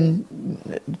had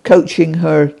been coaching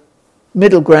her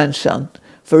middle grandson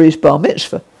for his bar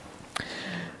mitzvah.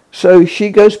 So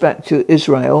she goes back to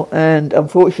Israel, and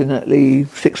unfortunately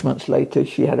 6 months later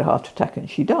she had a heart attack and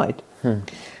she died.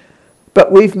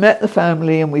 But we've met the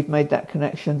family and we've made that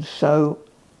connection, so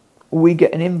we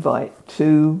get an invite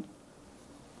to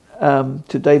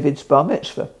David's bar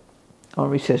mitzvah.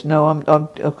 Henri says,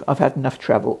 no, I've had enough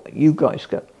travel, you guys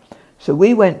go. So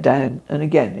we went down, and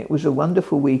again, it was a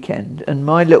wonderful weekend, and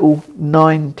my little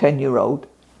 9-10-year-old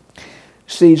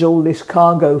sees all this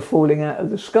cargo falling out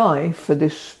of the sky for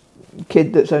this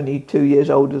kid that's only 2 years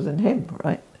older than him,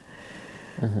 right?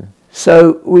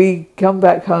 So we come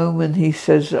back home, and he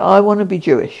says, I want to be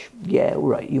Jewish. Yeah, all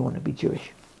right, you want to be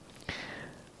Jewish.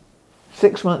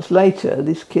 6 months later,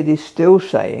 this kid is still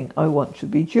saying, I want to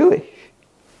be Jewish.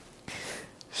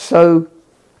 So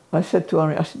I said to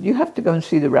Henri, you have to go and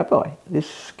see the rabbi.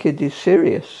 This kid is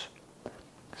serious.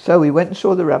 So we went and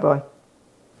saw the rabbi,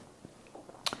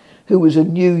 who was a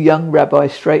new young rabbi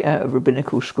straight out of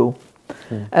rabbinical school.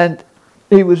 And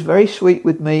he was very sweet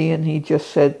with me, and he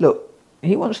just said, look,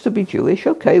 he wants to be Jewish.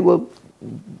 Okay, well,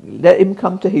 let him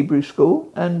come to Hebrew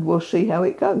school and we'll see how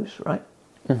it goes, right?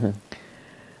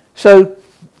 So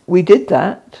we did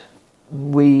that.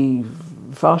 We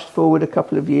fast forward a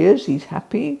couple of years, he's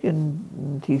happy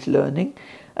and he's learning,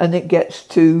 and it gets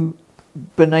to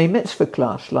B'nai Mitzvah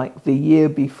class, like the year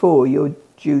before you're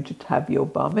due to have your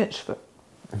bar mitzvah.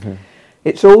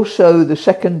 It's also the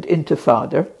second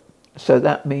intifada, so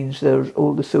that means there's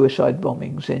all the suicide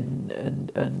bombings in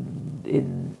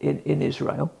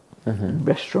Israel, and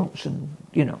restaurants, and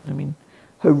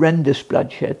horrendous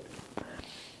bloodshed.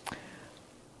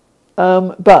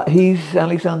 But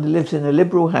Alexander lives in a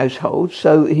liberal household,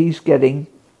 so he's getting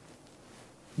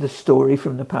the story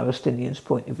from the Palestinians'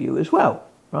 point of view as well,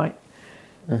 right?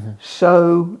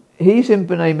 So he's in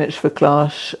B'nai Mitzvah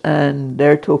class, and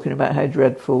they're talking about how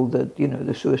dreadful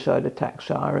the suicide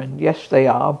attacks are, and yes, they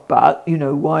are. But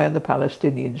why are the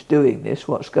Palestinians doing this?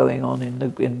 What's going on in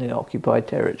the occupied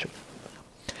territory?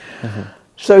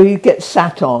 So he gets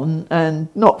sat on and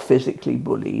not physically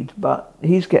bullied, but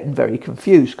he's getting very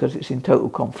confused because it's in total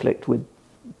conflict with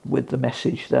the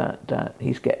message that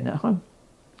he's getting at home.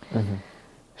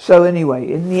 So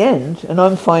anyway, in the end, and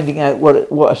I'm finding out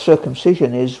what a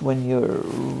circumcision is when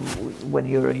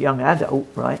you're a young adult,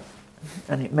 right?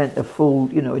 And it meant a full,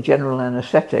 a general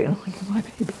anaesthetic. And I'm like, my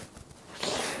baby.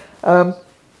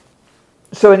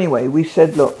 So anyway, we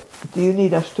said, look, do you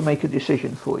need us to make a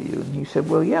decision for you? And he said,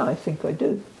 well, yeah, I think I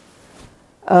do.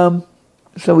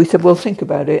 So we said, well, think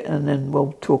about it, and then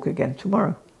we'll talk again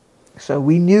tomorrow. So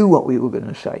we knew what we were going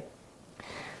to say,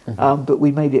 but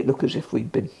we made it look as if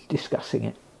we'd been discussing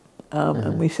it.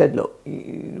 And we said, look,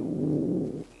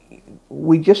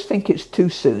 we just think it's too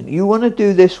soon. You want to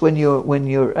do this when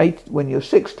you're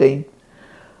 16,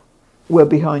 we're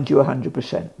behind you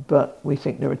 100%. But we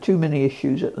think there are too many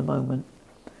issues at the moment.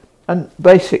 And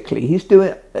basically, he's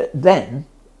doing then.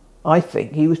 I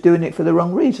think he was doing it for the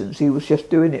wrong reasons. He was just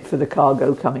doing it for the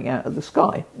cargo coming out of the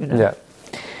sky. Yeah.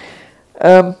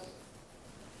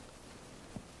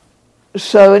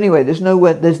 So anyway, there's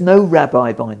no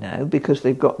rabbi by now because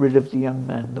they've got rid of the young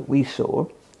man that we saw.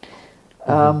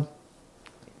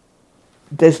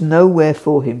 There's nowhere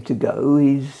for him to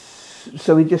go.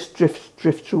 So he just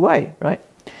drifts away, right?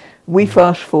 We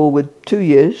fast forward 2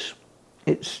 years.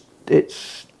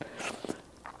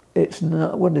 It's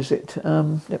not, what is it?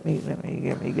 Let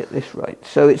me get this right.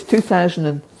 So it's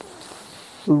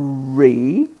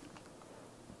 2003.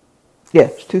 Yeah,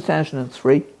 it's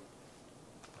 2003.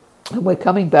 And we're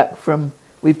coming back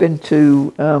we've been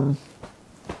to,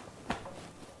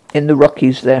 in the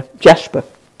Rockies there, Jasper.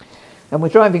 And we're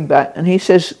driving back, and he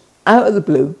says, out of the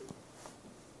blue,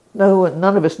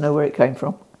 none of us know where it came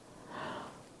from,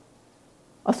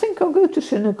 I think I'll go to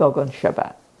synagogue on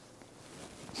Shabbat.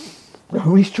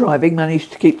 He's driving,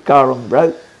 managed to keep the car on the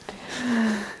road.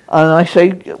 And I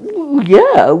say,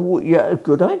 yeah,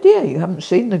 good idea. You haven't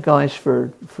seen the guys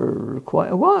for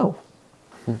quite a while.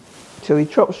 So he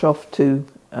trots off to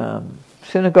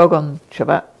synagogue on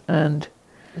Shabbat and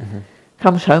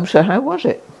comes home. So how was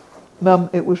it? Mum,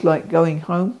 it was like going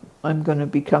home. I'm going to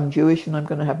become Jewish and I'm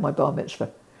going to have my bar mitzvah.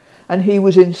 And he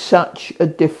was in such a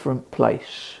different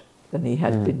place than he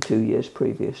had been 2 years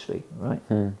previously, right?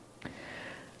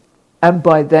 And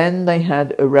by then they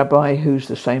had a rabbi who's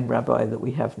the same rabbi that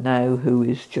we have now, who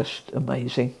is just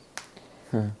amazing,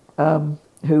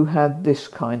 who had this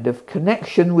kind of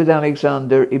connection with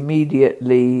Alexander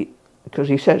immediately, because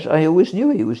he says, I always knew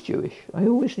he was Jewish. I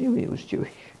always knew he was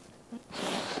Jewish.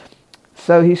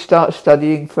 So he starts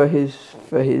studying for his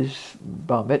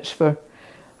bar mitzvah.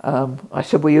 I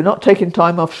said, well, you're not taking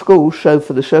time off school, so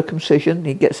for the circumcision,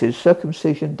 he gets his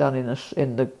circumcision done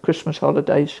in the Christmas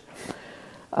holidays.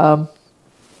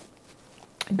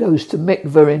 Goes to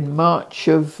mikveh in March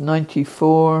of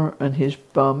 94, and his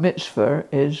bar mitzvah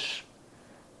is,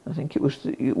 I think it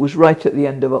was right at the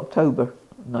end of October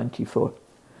 94.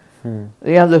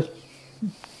 The other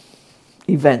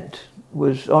event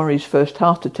was Henri's first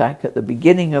heart attack at the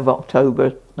beginning of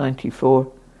October 94.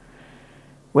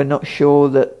 We're not sure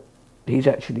that he's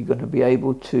actually going to be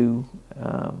able to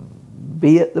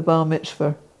be at the bar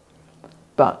mitzvah,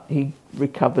 but he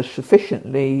recovers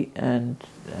sufficiently, and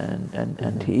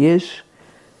he is.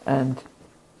 And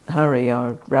Harry,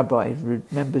 our rabbi,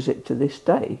 remembers it to this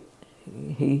day.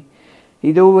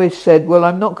 He'd always said, well,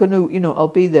 I'm not going to, I'll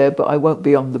be there, but I won't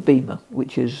be on the bema,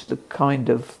 which is the kind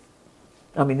of,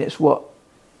 it's what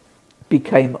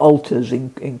became altars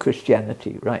in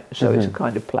Christianity, right? So it's a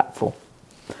kind of platform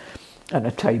and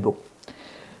a table.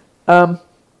 And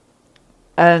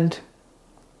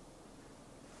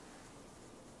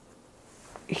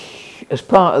as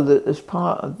part of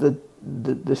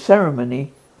the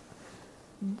ceremony,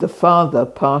 the father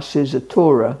passes a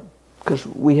Torah, because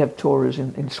we have Torahs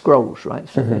in scrolls, right?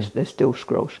 So they're still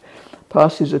scrolls.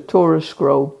 Passes a Torah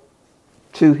scroll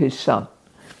to his son,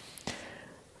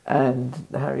 and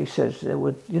Harry says there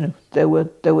were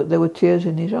tears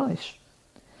in his eyes.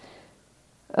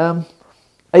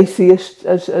 Atheist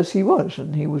as he was,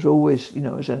 and he was always,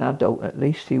 as an adult at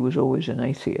least, he was always an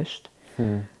atheist.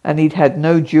 And he'd had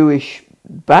no Jewish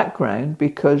background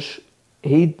because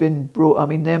he'd been brought,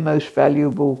 their most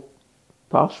valuable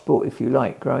passport, if you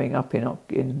like, growing up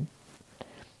in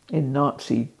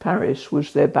Nazi Paris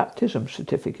was their baptism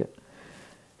certificate.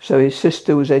 So his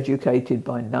sister was educated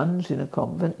by nuns in a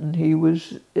convent, and he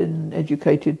was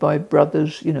educated by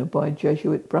brothers, by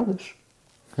Jesuit brothers.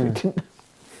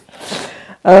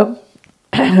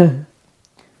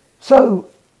 So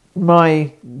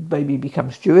my baby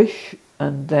becomes Jewish,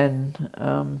 and then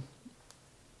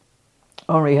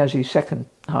Henri has his second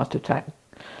heart attack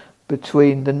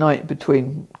between the night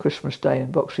between Christmas Day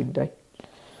and Boxing Day,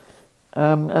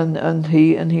 and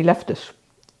he left us.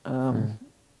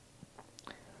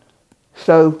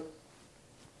 So,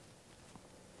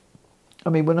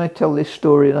 when I tell this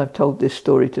story, and I've told this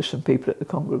story to some people at the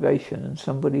congregation, and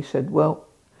somebody said, well,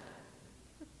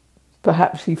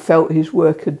 perhaps he felt his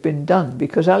work had been done,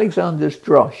 because Alexander's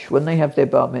drosh, when they have their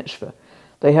bar mitzvah,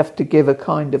 they have to give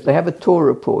they have a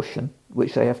Torah portion,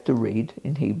 which they have to read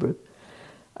in Hebrew,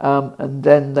 and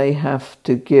then they have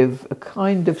to give a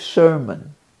kind of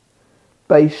sermon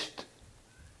based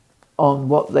on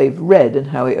what they've read and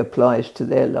how it applies to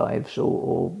their lives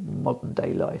or modern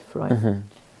day life, right?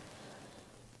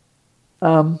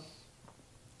 And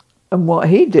what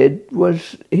he did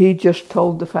was he just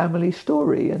told the family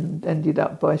story and ended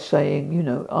up by saying,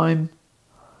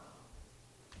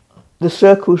 the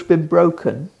circle's been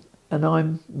broken and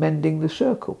I'm mending the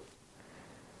circle,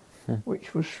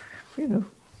 which was,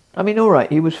 all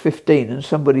right, he was 15, and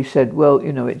somebody said, well,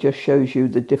 it just shows you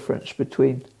the difference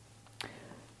between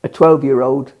a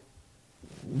 12-year-old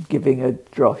giving a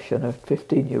drosh and a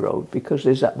 15-year-old, because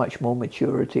there's that much more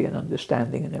maturity and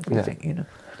understanding and everything,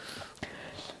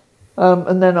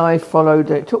 And then I followed.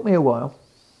 It took me a while.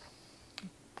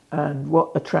 And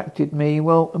what attracted me?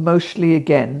 Well, mostly,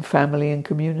 again, family and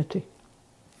community.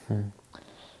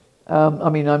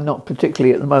 I'm not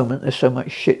particularly at the moment. There's so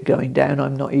much shit going down.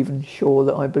 I'm not even sure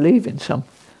that I believe in some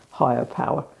higher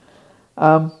power.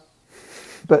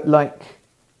 But like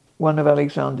one of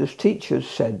Alexander's teachers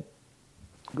said,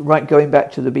 right going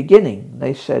back to the beginning,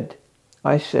 I said,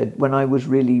 when I was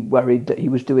really worried that he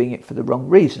was doing it for the wrong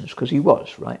reasons, because he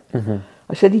was, right?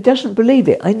 I said, he doesn't believe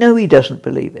it. I know he doesn't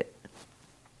believe it.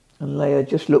 And Leah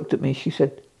just looked at me. She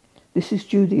said, this is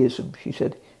Judaism. She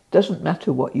said, it doesn't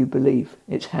matter what you believe.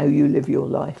 It's how you live your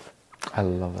life. I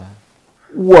love that.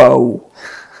 Whoa.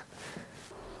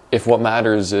 if what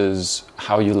matters is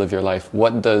how you live your life,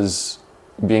 what does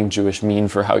being Jewish mean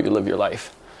for how you live your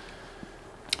life?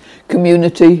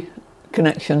 Community,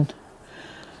 connection.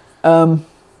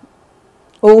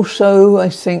 Also, I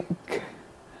think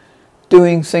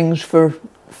doing things for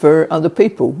other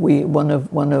people. One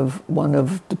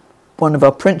of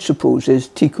our principles is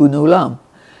tikkun olam,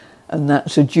 and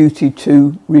that's a duty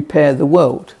to repair the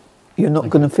world. You're not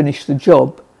going to finish the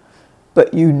job,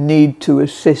 but you need to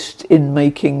assist in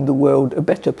making the world a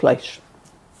better place.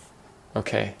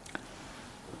 Okay,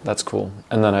 that's cool.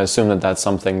 And then I assume that that's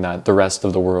something that the rest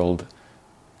of the world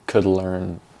could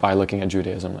learn by looking at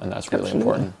Judaism, and that's really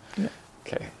important. Yeah.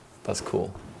 Okay, that's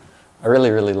cool. I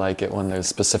really, really like it when there's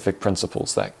specific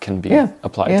principles that can be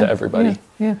applied to everybody.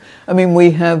 Yeah. I mean, we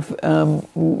have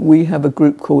a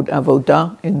group called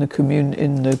Avodah in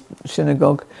the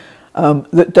synagogue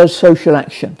that does social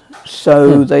action.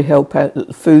 So they help out at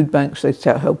the food banks. They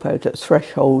help out at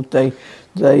Threshold. They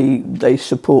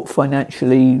support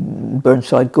financially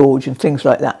Burnside Gorge and things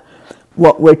like that.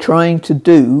 What we're trying to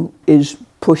do is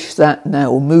push that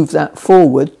now, or move that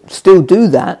forward. Still do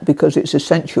that because it's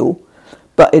essential.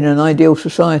 But in an ideal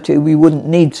society, we wouldn't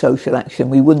need social action.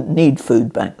 We wouldn't need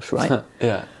food banks, right?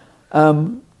 Yeah.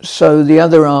 So the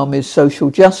other arm is social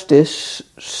justice.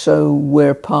 So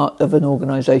we're part of an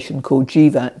organisation called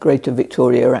GVAT, Greater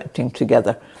Victoria Acting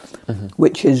Together,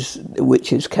 which is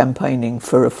campaigning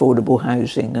for affordable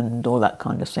housing and all that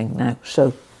kind of thing now.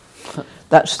 So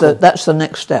that's the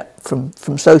next step from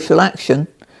social action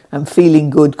and feeling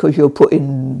good because you're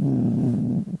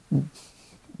putting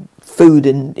food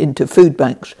into food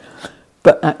banks,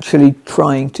 but actually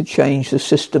trying to change the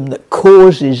system that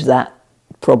causes that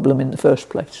problem in the first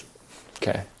place.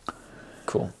 Okay,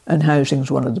 cool. And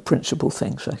housing's one of the principal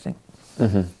things, I think.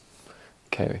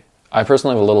 Okay. I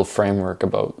personally have a little framework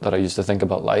that I used to think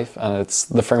about life, and it's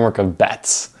the framework of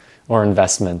bets or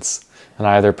investments. And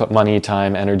I either put money,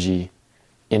 time, energy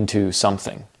into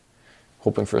something,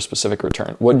 hoping for a specific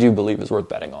return. What do you believe is worth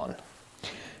betting on?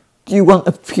 Do you want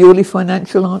a purely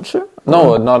financial answer?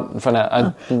 No, not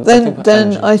financial.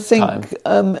 I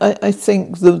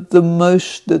think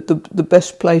the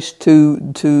best place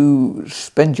to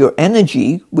spend your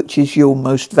energy, which is your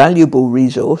most valuable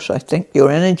resource, I think your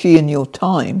energy and your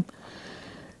time,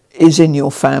 is in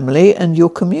your family and your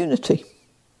community,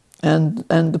 and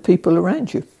the people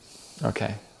around you.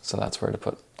 Okay, so that's where to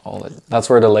put all it. That's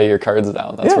where to lay your cards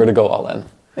down. That's where to go all in.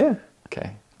 Yeah.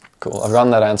 Okay, cool. I've gotten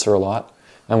that answer a lot.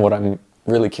 And what I'm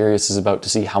really curious is about to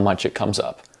see how much it comes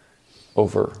up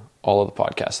over all of the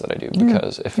podcasts that I do.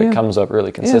 Because if it comes up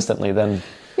really consistently, then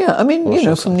I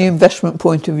mean, from the investment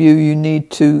point of view, you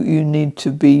need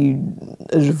to be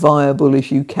as viable as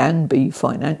you can be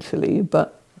financially.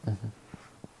 But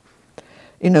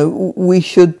we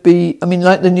should be. I mean,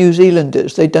 like the New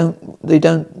Zealanders, they don't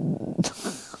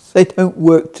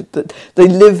work. They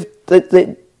live.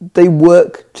 They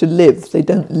work to live. They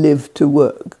don't live to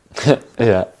work.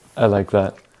 Yeah, I like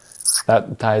that.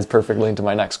 That ties perfectly into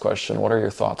my next question. What are your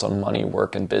thoughts on money,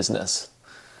 work, and business?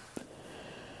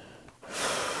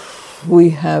 We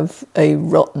have a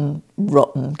rotten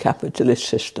capitalist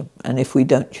system, and if we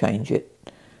don't change it,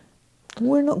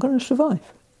 we're not going to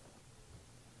survive.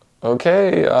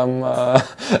 Okay,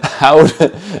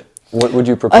 what would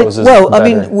you propose as better? I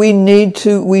mean, we need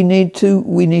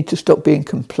to stop being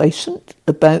complacent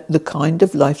about the kind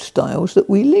of lifestyles that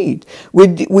we lead.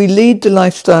 We lead the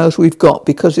lifestyles we've got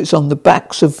because it's on the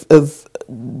backs of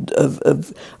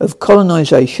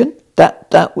colonisation.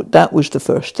 That was the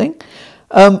first thing,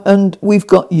 and we've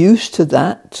got used to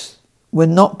that. We're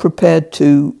not prepared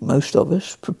to, most of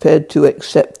us,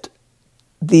 accept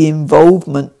the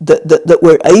involvement that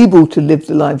we're able to live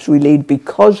the lives we lead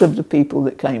because of the people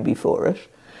that came before us.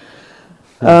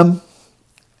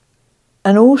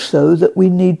 And also that we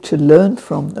need to learn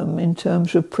from them in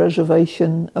terms of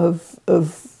preservation of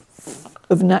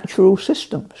natural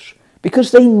systems, because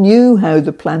they knew how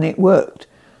the planet worked.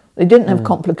 They didn't have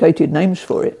complicated names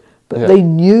for it, but they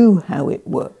knew how it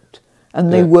worked,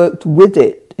 and they worked with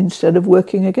it instead of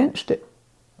working against it.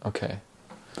 Okay.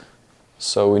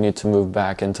 So we need to move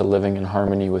back into living in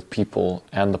harmony with people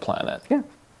and the planet. Yeah.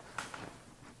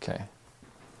 Okay,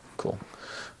 cool.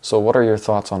 So what are your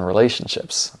thoughts on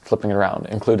relationships, flipping it around,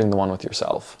 including the one with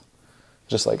yourself?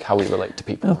 Just like how we relate to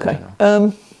people. Okay.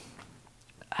 And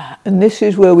this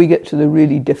is where we get to the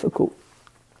really difficult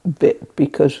bit,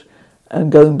 because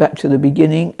going back to the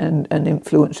beginning and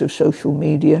influence of social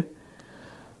media,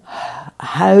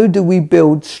 how do we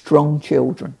build strong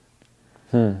children?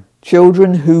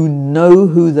 Children who know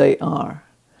who they are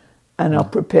and are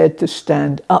prepared to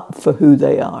stand up for who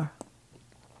they are.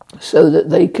 so that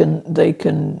they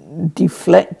can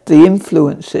deflect the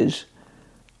influences,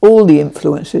 all the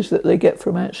influences that they get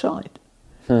from outside.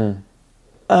 All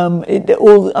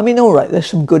right, there's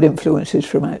some good influences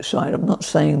from outside. I'm not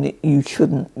saying that you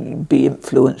shouldn't be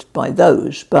influenced by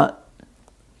those, but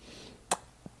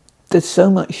there's so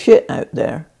much shit out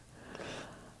there.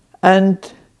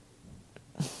 And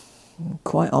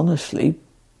quite honestly,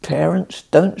 parents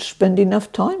don't spend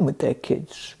enough time with their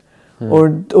kids.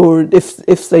 Or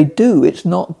if they do, it's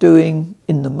not doing,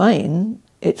 in the main,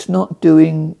 it's not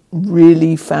doing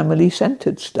really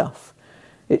family-centred stuff.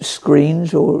 It's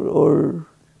screens or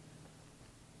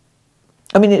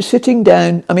it's sitting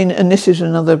down. And this is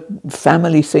another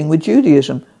family thing with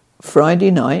Judaism. Friday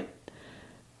night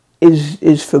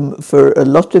is for a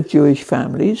lot of Jewish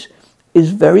families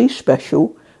is very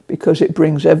special because it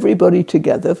brings everybody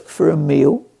together for a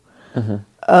meal, and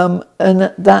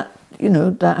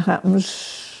that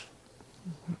happens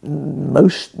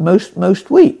most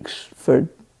weeks for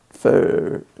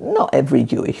not every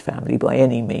Jewish family by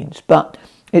any means, but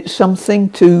it's something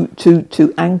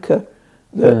to anchor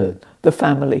the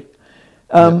family.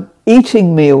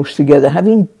 Eating meals together,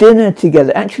 having dinner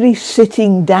together, actually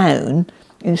sitting down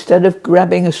instead of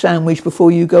grabbing a sandwich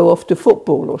before you go off to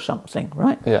football or something,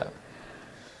 right? Yeah.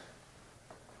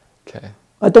 Okay.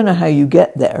 I don't know how you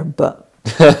get there, but...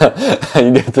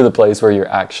 You get to the place where you're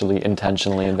actually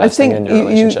intentionally investing in your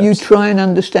relationships. I think you try and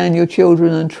understand your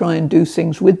children and try and do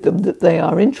things with them that they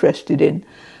are interested in.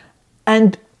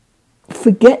 And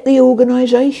forget the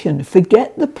organisation,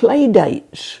 forget the play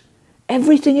dates.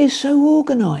 Everything is so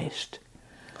organised.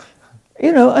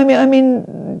 Kids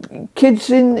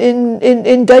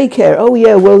in daycare. Oh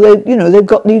yeah, well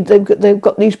they've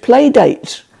got these play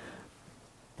dates.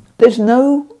 There's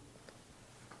no.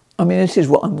 This is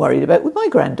what I'm worried about with my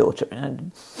granddaughter.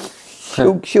 And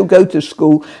she'll go to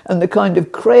school, and the kind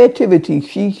of creativity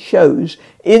she shows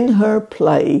in her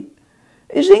play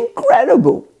is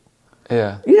incredible.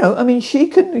 Yeah. She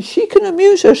can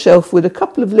amuse herself with a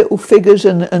couple of little figures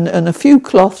and a few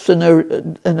cloths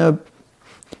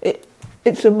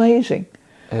it's amazing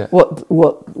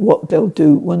what they'll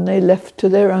do when they're left to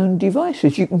their own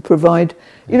devices. You can provide,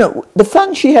 the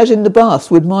fun she has in the bath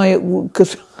with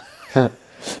because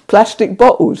plastic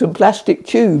bottles and plastic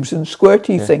tubes and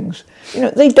squirty things.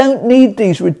 They don't need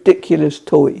these ridiculous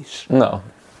toys. No.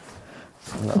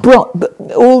 But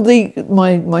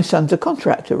my son's a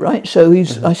contractor, right? So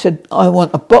I said, I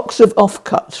want a box of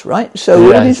offcuts, right?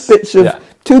 So all these bits of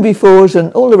 2x4s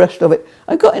and all the rest of it,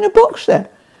 I got in a box there.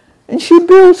 And she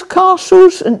builds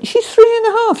castles, and she's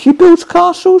 3.5. She builds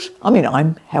castles.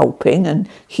 I'm helping, and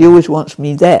she always wants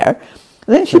me there.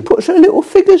 And then she puts her little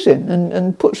figures in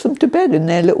and puts them to bed in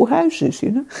their little houses,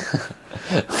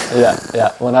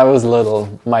 Yeah. When I was little,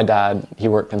 my dad, he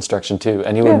worked construction too,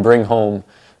 and he would bring home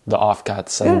the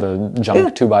offcuts and the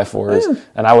junk 2x4s,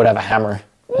 and I would have a hammer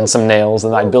and some nails,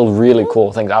 and I'd build really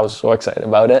cool things. I was so excited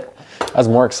about it. I was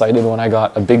more excited when I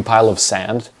got a big pile of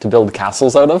sand to build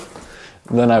castles out of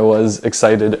than I was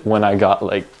excited when I got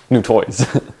new toys.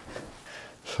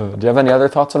 So, do you have any other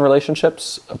thoughts on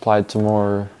relationships applied to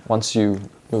more once you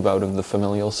move out of the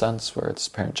familial sense where it's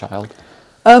parent-child?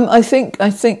 I think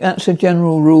that's a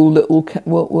general rule that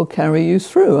will carry you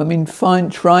through.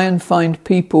 Try and find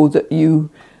people that you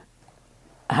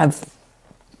have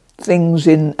things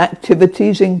in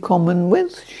activities in common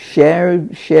with. Share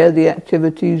the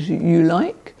activities you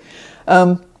like.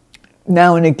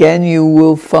 Now and again, you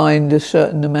will find a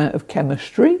certain amount of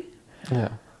chemistry.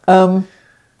 Yeah.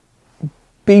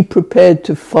 Be prepared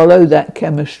to follow that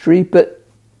chemistry, but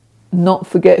not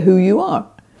forget who you are.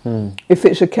 If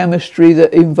it's a chemistry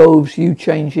that involves you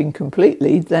changing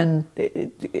completely, then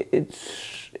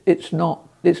it's not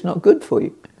good for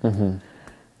you. Mm-hmm.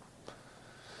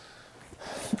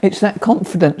 It's that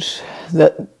confidence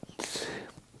that.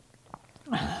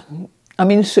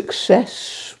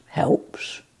 Success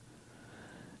helps.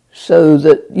 So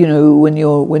that when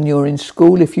you're in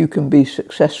school, if you can be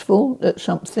successful at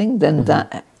something, then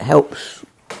that helps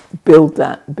build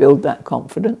that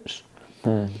confidence.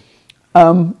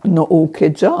 Not all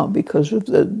kids are, because of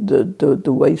the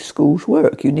way schools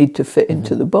work. You need to fit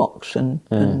into the box, and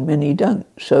many don't.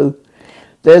 So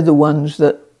they're the ones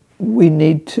that we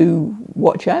need to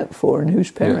watch out for, and whose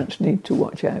parents need to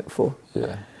watch out for.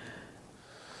 Yeah.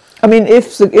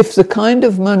 If the kind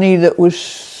of money that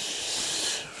was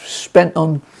spent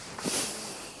on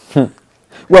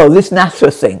this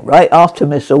NASA thing, right,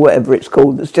 Artemis or whatever it's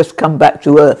called, that's just come back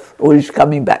to Earth, or is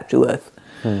coming back to Earth.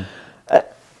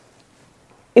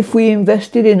 If we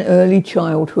invested in early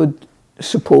childhood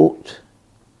support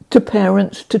to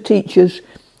parents, to teachers,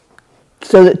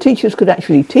 so that teachers could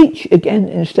actually teach again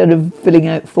instead of filling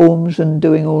out forms and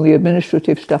doing all the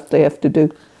administrative stuff they have to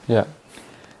do. Yeah.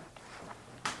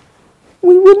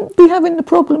 We wouldn't be having the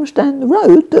problems down the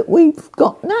road that we've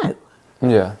got now.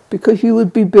 Yeah. Because you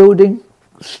would be building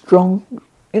strong,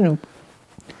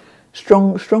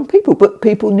 strong people. But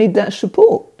people need that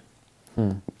support.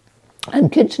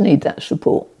 And kids need that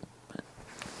support.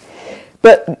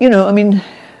 But,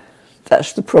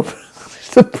 that's the problem.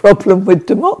 It's the problem with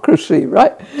democracy,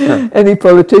 right? Sure. Any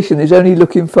politician is only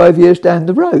looking 5 years down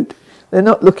the road. They're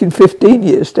not looking 15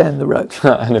 years down the road.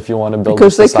 And if you want to build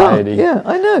because a society... They can't.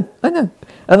 Yeah, I know.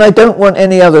 And I don't want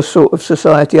any other sort of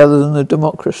society other than a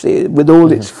democracy with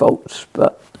all its faults.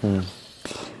 But,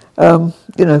 we'll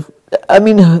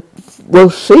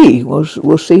see.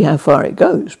 We'll see how far it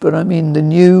goes. But,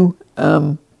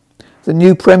 the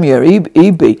new Premier,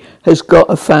 EB, has got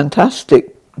a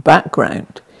fantastic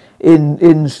background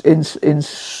in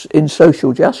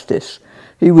social justice.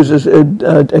 He was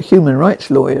a human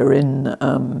rights lawyer in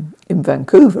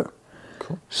Vancouver.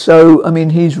 Cool. So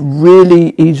he's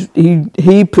really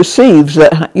he perceives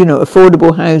that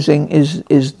affordable housing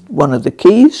is one of the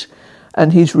keys,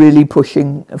 and he's really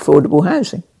pushing affordable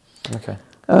housing. Okay.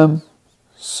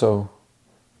 So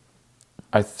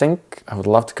I think I would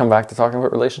love to come back to talking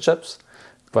about relationships,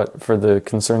 but for the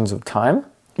concerns of time,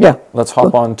 let's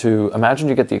hop on to imagine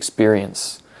you get the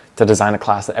experience to design a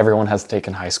class that everyone has to take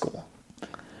in high school.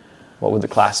 What would the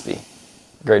class be?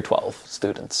 Grade 12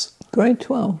 students. Grade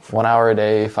 12. 1 hour a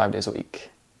day, 5 days a week.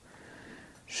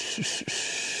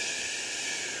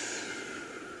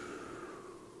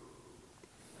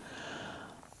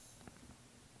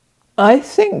 I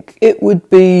think it would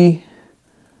be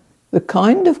the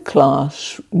kind of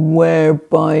class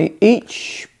whereby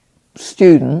each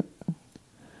student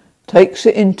takes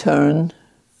it in turn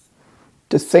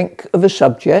to think of a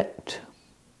subject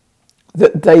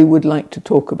that they would like to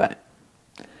talk about.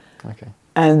 Okay.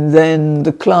 And then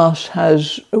the class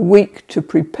has a week to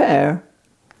prepare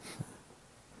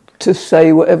to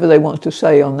say whatever they want to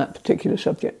say on that particular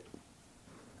subject.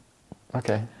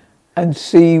 Okay. And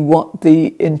see what the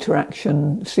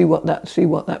interaction, see what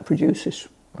that produces.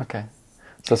 Okay.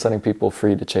 So setting people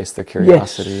free to chase their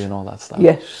curiosity and all that stuff.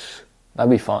 Yes. That'd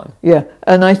be fun. Yeah.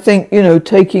 And I think,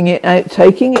 taking it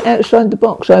outside the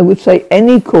box, I would say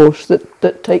any course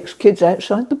that takes kids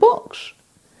outside the box.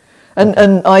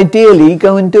 And ideally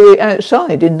go and do it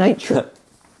outside in nature.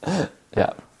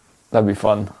 Yeah. That'd be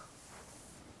fun.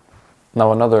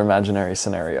 Now another imaginary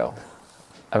scenario.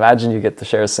 Imagine you get to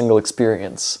share a single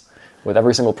experience with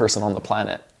every single person on the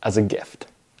planet as a gift.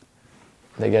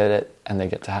 They get it, and they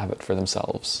get to have it for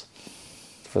themselves,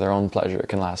 for their own pleasure. It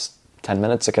can last 10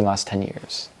 minutes, it can last 10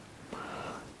 years.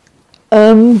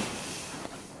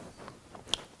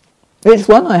 It's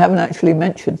one I haven't actually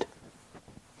mentioned.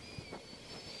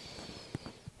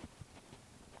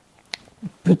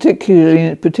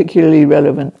 Particularly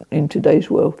relevant in today's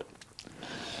world.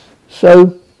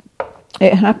 So,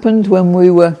 it happened when we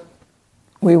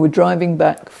were driving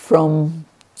back from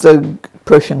the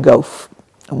Persian Gulf,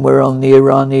 and we're on the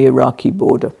Iraqi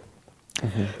border.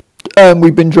 Mm-hmm. And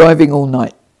we've been driving all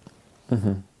night.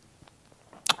 Mm-hmm.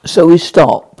 So we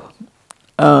stop.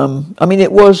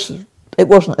 It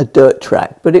wasn't a dirt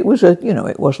track, but it was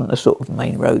it wasn't a sort of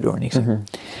main road or anything. Mm-hmm.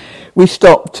 We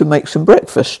stopped to make some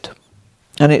breakfast,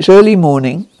 and it's early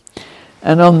morning,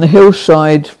 and on the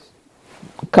hillside,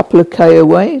 a couple of K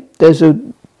away, there's a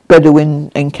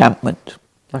Bedouin encampment.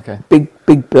 Okay.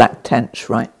 Big black tents,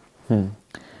 right?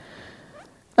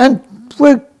 And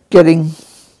we're getting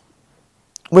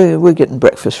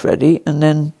breakfast ready, and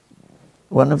then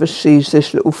one of us sees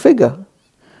this little figure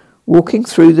walking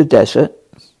through the desert,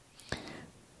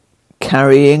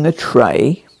 carrying a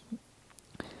tray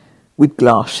with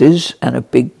glasses and a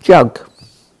big jug.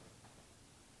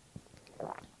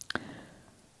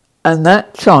 And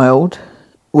that child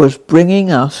was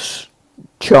bringing us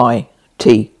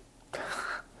tea.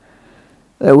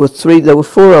 There were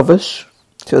 4 of us,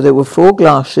 so there were 4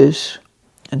 glasses,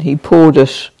 and he poured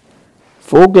us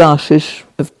 4 glasses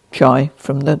of chai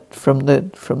from the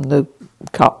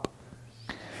cup,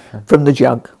 from the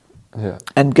jug,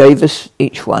 and gave us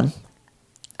each one,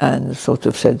 and sort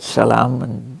of said salam,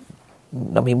 and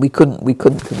we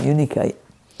couldn't communicate.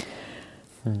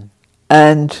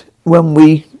 And when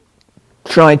we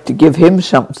tried to give him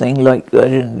something like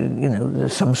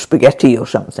some spaghetti or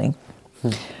something,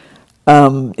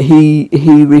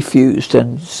 he refused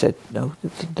and said, "No,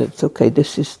 that's okay.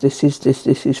 This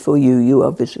is for you. You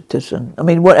are visitors." And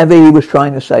whatever he was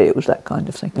trying to say, it was that kind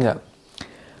of thing. Yeah.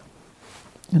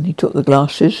 And he took the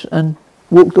glasses and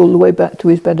walked all the way back to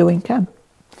his Bedouin camp.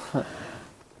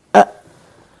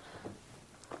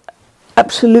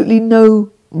 absolutely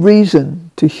no reason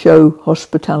to show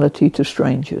hospitality to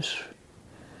strangers.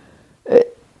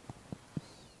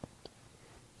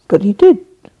 But he did.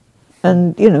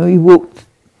 And, he walked,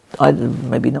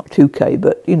 maybe not 2K,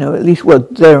 but, at least,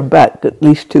 there and back, at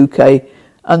least 2K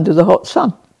under the hot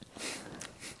sun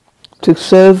to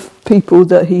serve people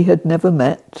that he had never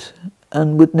met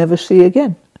and would never see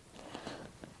again.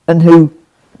 And who,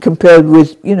 compared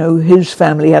with, his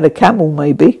family had a camel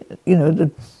maybe,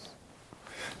 the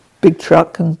big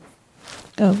truck, and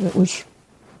it was...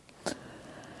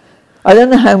 I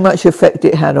don't know how much effect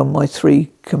it had on my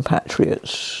 3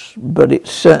 compatriots, but it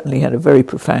certainly had a very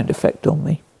profound effect on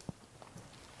me.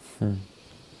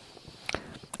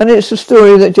 And it's a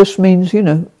story that just means,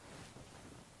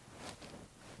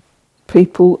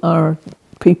 people are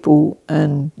people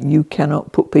and you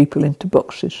cannot put people into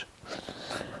boxes.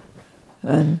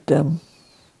 And,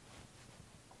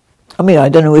 I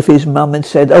don't know if his mum had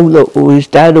said, oh, look, or his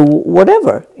dad or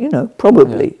whatever,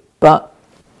 probably. Yeah. But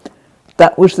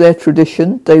that was their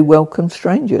tradition. They welcomed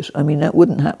strangers. That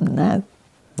wouldn't happen now.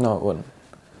 No, it wouldn't.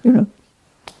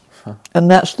 And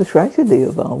that's the tragedy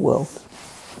of our world.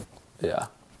 Yeah,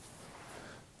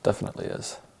 definitely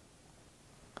is.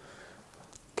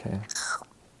 Okay.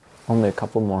 Only a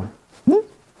couple more.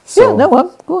 So,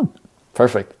 go on.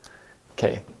 Perfect.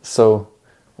 Okay, so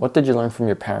what did you learn from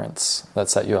your parents that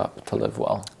set you up to live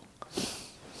well?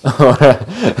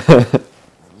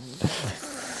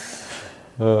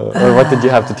 Or what did you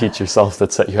have to teach yourself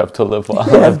that set you up to live well?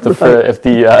 Yeah, if the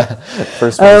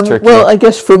first one was tricky. Well, I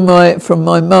guess from my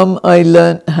mum, I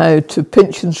learnt how to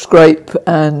pinch and scrape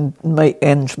and make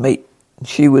ends meet.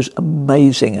 She was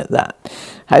amazing at that.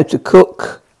 How to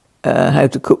cook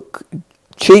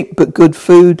cheap but good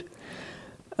food.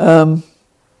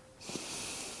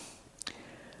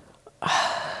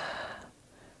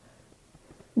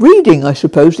 Reading, I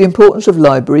suppose, the importance of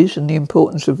libraries and the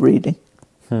importance of reading.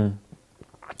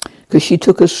 Because she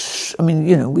took us,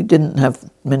 we didn't have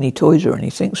many toys or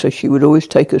anything, so she would always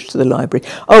take us to the library.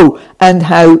 Oh, and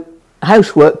how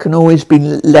housework can always be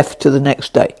left to the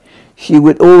next day. She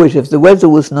would always, if the weather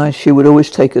was nice, she would always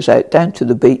take us out down to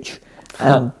the beach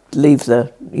and leave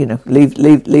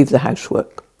the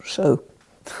housework. So,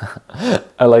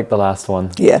 I like the last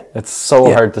one. Yeah, it's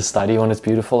so hard to study when it's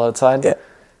beautiful outside. Yeah,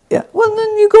 yeah. Well,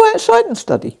 then you go outside and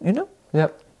study.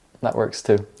 Yep, that works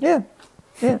too. Yeah,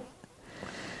 yeah.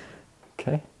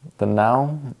 Okay, then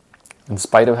now, in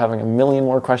spite of having a million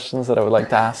more questions that I would like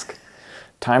to ask,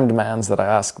 time demands that I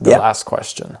ask the last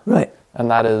question. Right. And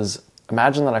that is,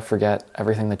 imagine that I forget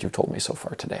everything that you've told me so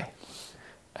far today.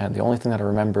 And the only thing that I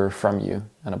remember from you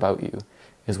and about you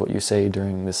is what you say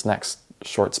during this next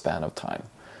short span of time.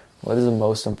 What is the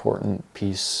most important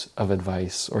piece of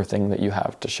advice or thing that you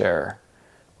have to share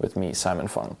with me, Simon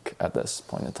Funk, at this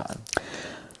point in time?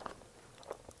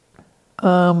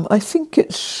 I think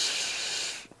it's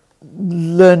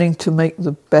learning to make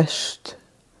the best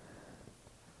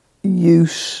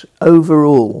use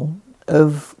overall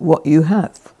of what you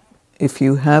have. If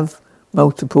you have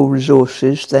multiple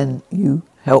resources, then you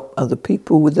help other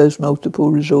people with those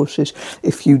multiple resources.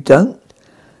 If you don't,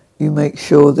 you make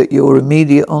sure that your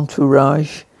immediate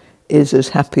entourage is as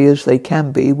happy as they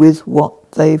can be with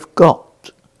what they've got.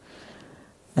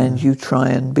 And you try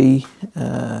and be,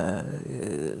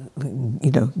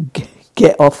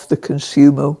 get off the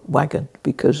consumer wagon,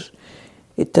 because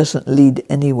it doesn't lead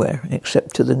anywhere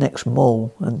except to the next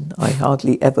mall, and I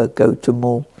hardly ever go to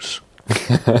malls.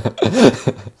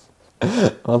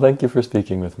 Well, thank you for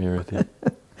speaking with me, Ruthi.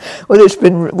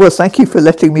 Well, thank you for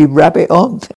letting me rabbit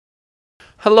on.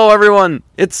 Hello, everyone.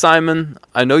 It's Simon.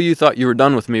 I know you thought you were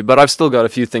done with me, but I've still got a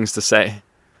few things to say.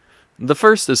 The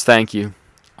first is thank you.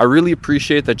 I really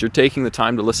appreciate that you're taking the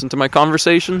time to listen to my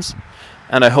conversations,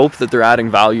 and I hope that they're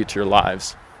adding value to your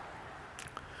lives.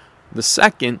 The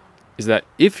second is that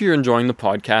if you're enjoying the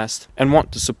podcast and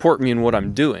want to support me in what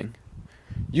I'm doing,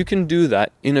 you can do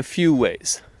that in a few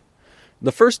ways.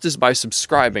 The first is by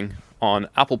subscribing on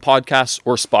Apple Podcasts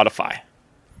or Spotify.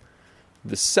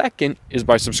 The second is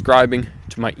by subscribing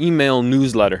to my email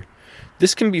newsletter.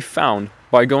 This can be found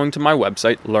by going to my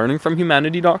website,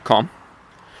 learningfromhumanity.com,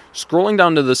 scrolling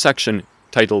down to the section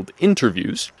titled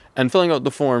Interviews, and filling out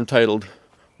the form titled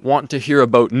Want to Hear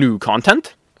About New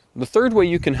Content. The third way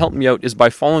you can help me out is by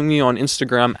following me on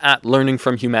Instagram at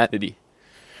learningfromhumanity.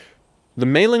 The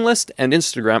mailing list and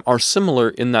Instagram are similar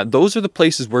in that those are the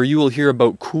places where you will hear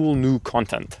about cool new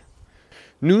content.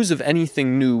 News of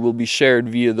anything new will be shared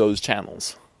via those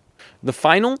channels. The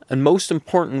final and most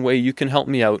important way you can help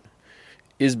me out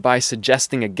is by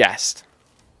suggesting a guest.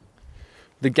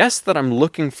 The guests that I'm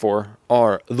looking for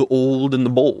are the old and the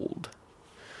bold.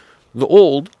 The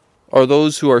old are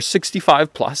those who are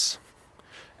 65 plus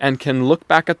and can look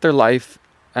back at their life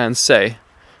and say,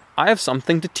 I have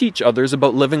something to teach others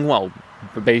about living well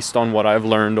based on what I've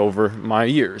learned over my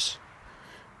years.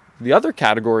 The other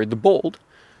category, the bold,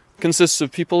 consists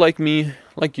of people like me,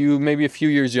 like you, maybe a few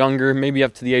years younger, maybe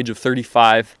up to the age of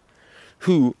 35,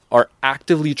 who are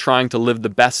actively trying to live the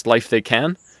best life they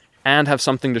can and have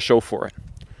something to show for it.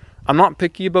 I'm not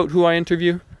picky about who I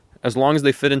interview, as long as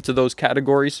they fit into those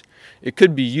categories. It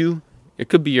could be you, it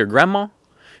could be your grandma,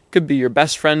 it could be your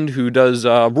best friend who does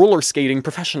roller skating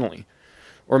professionally,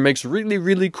 or makes really,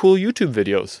 really cool YouTube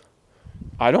videos.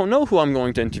 I don't know who I'm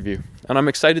going to interview, and I'm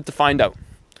excited to find out.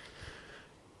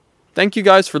 Thank you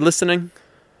guys for listening.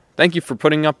 Thank you for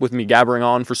putting up with me gabbering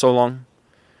on for so long,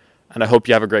 and I hope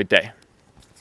you have a great day.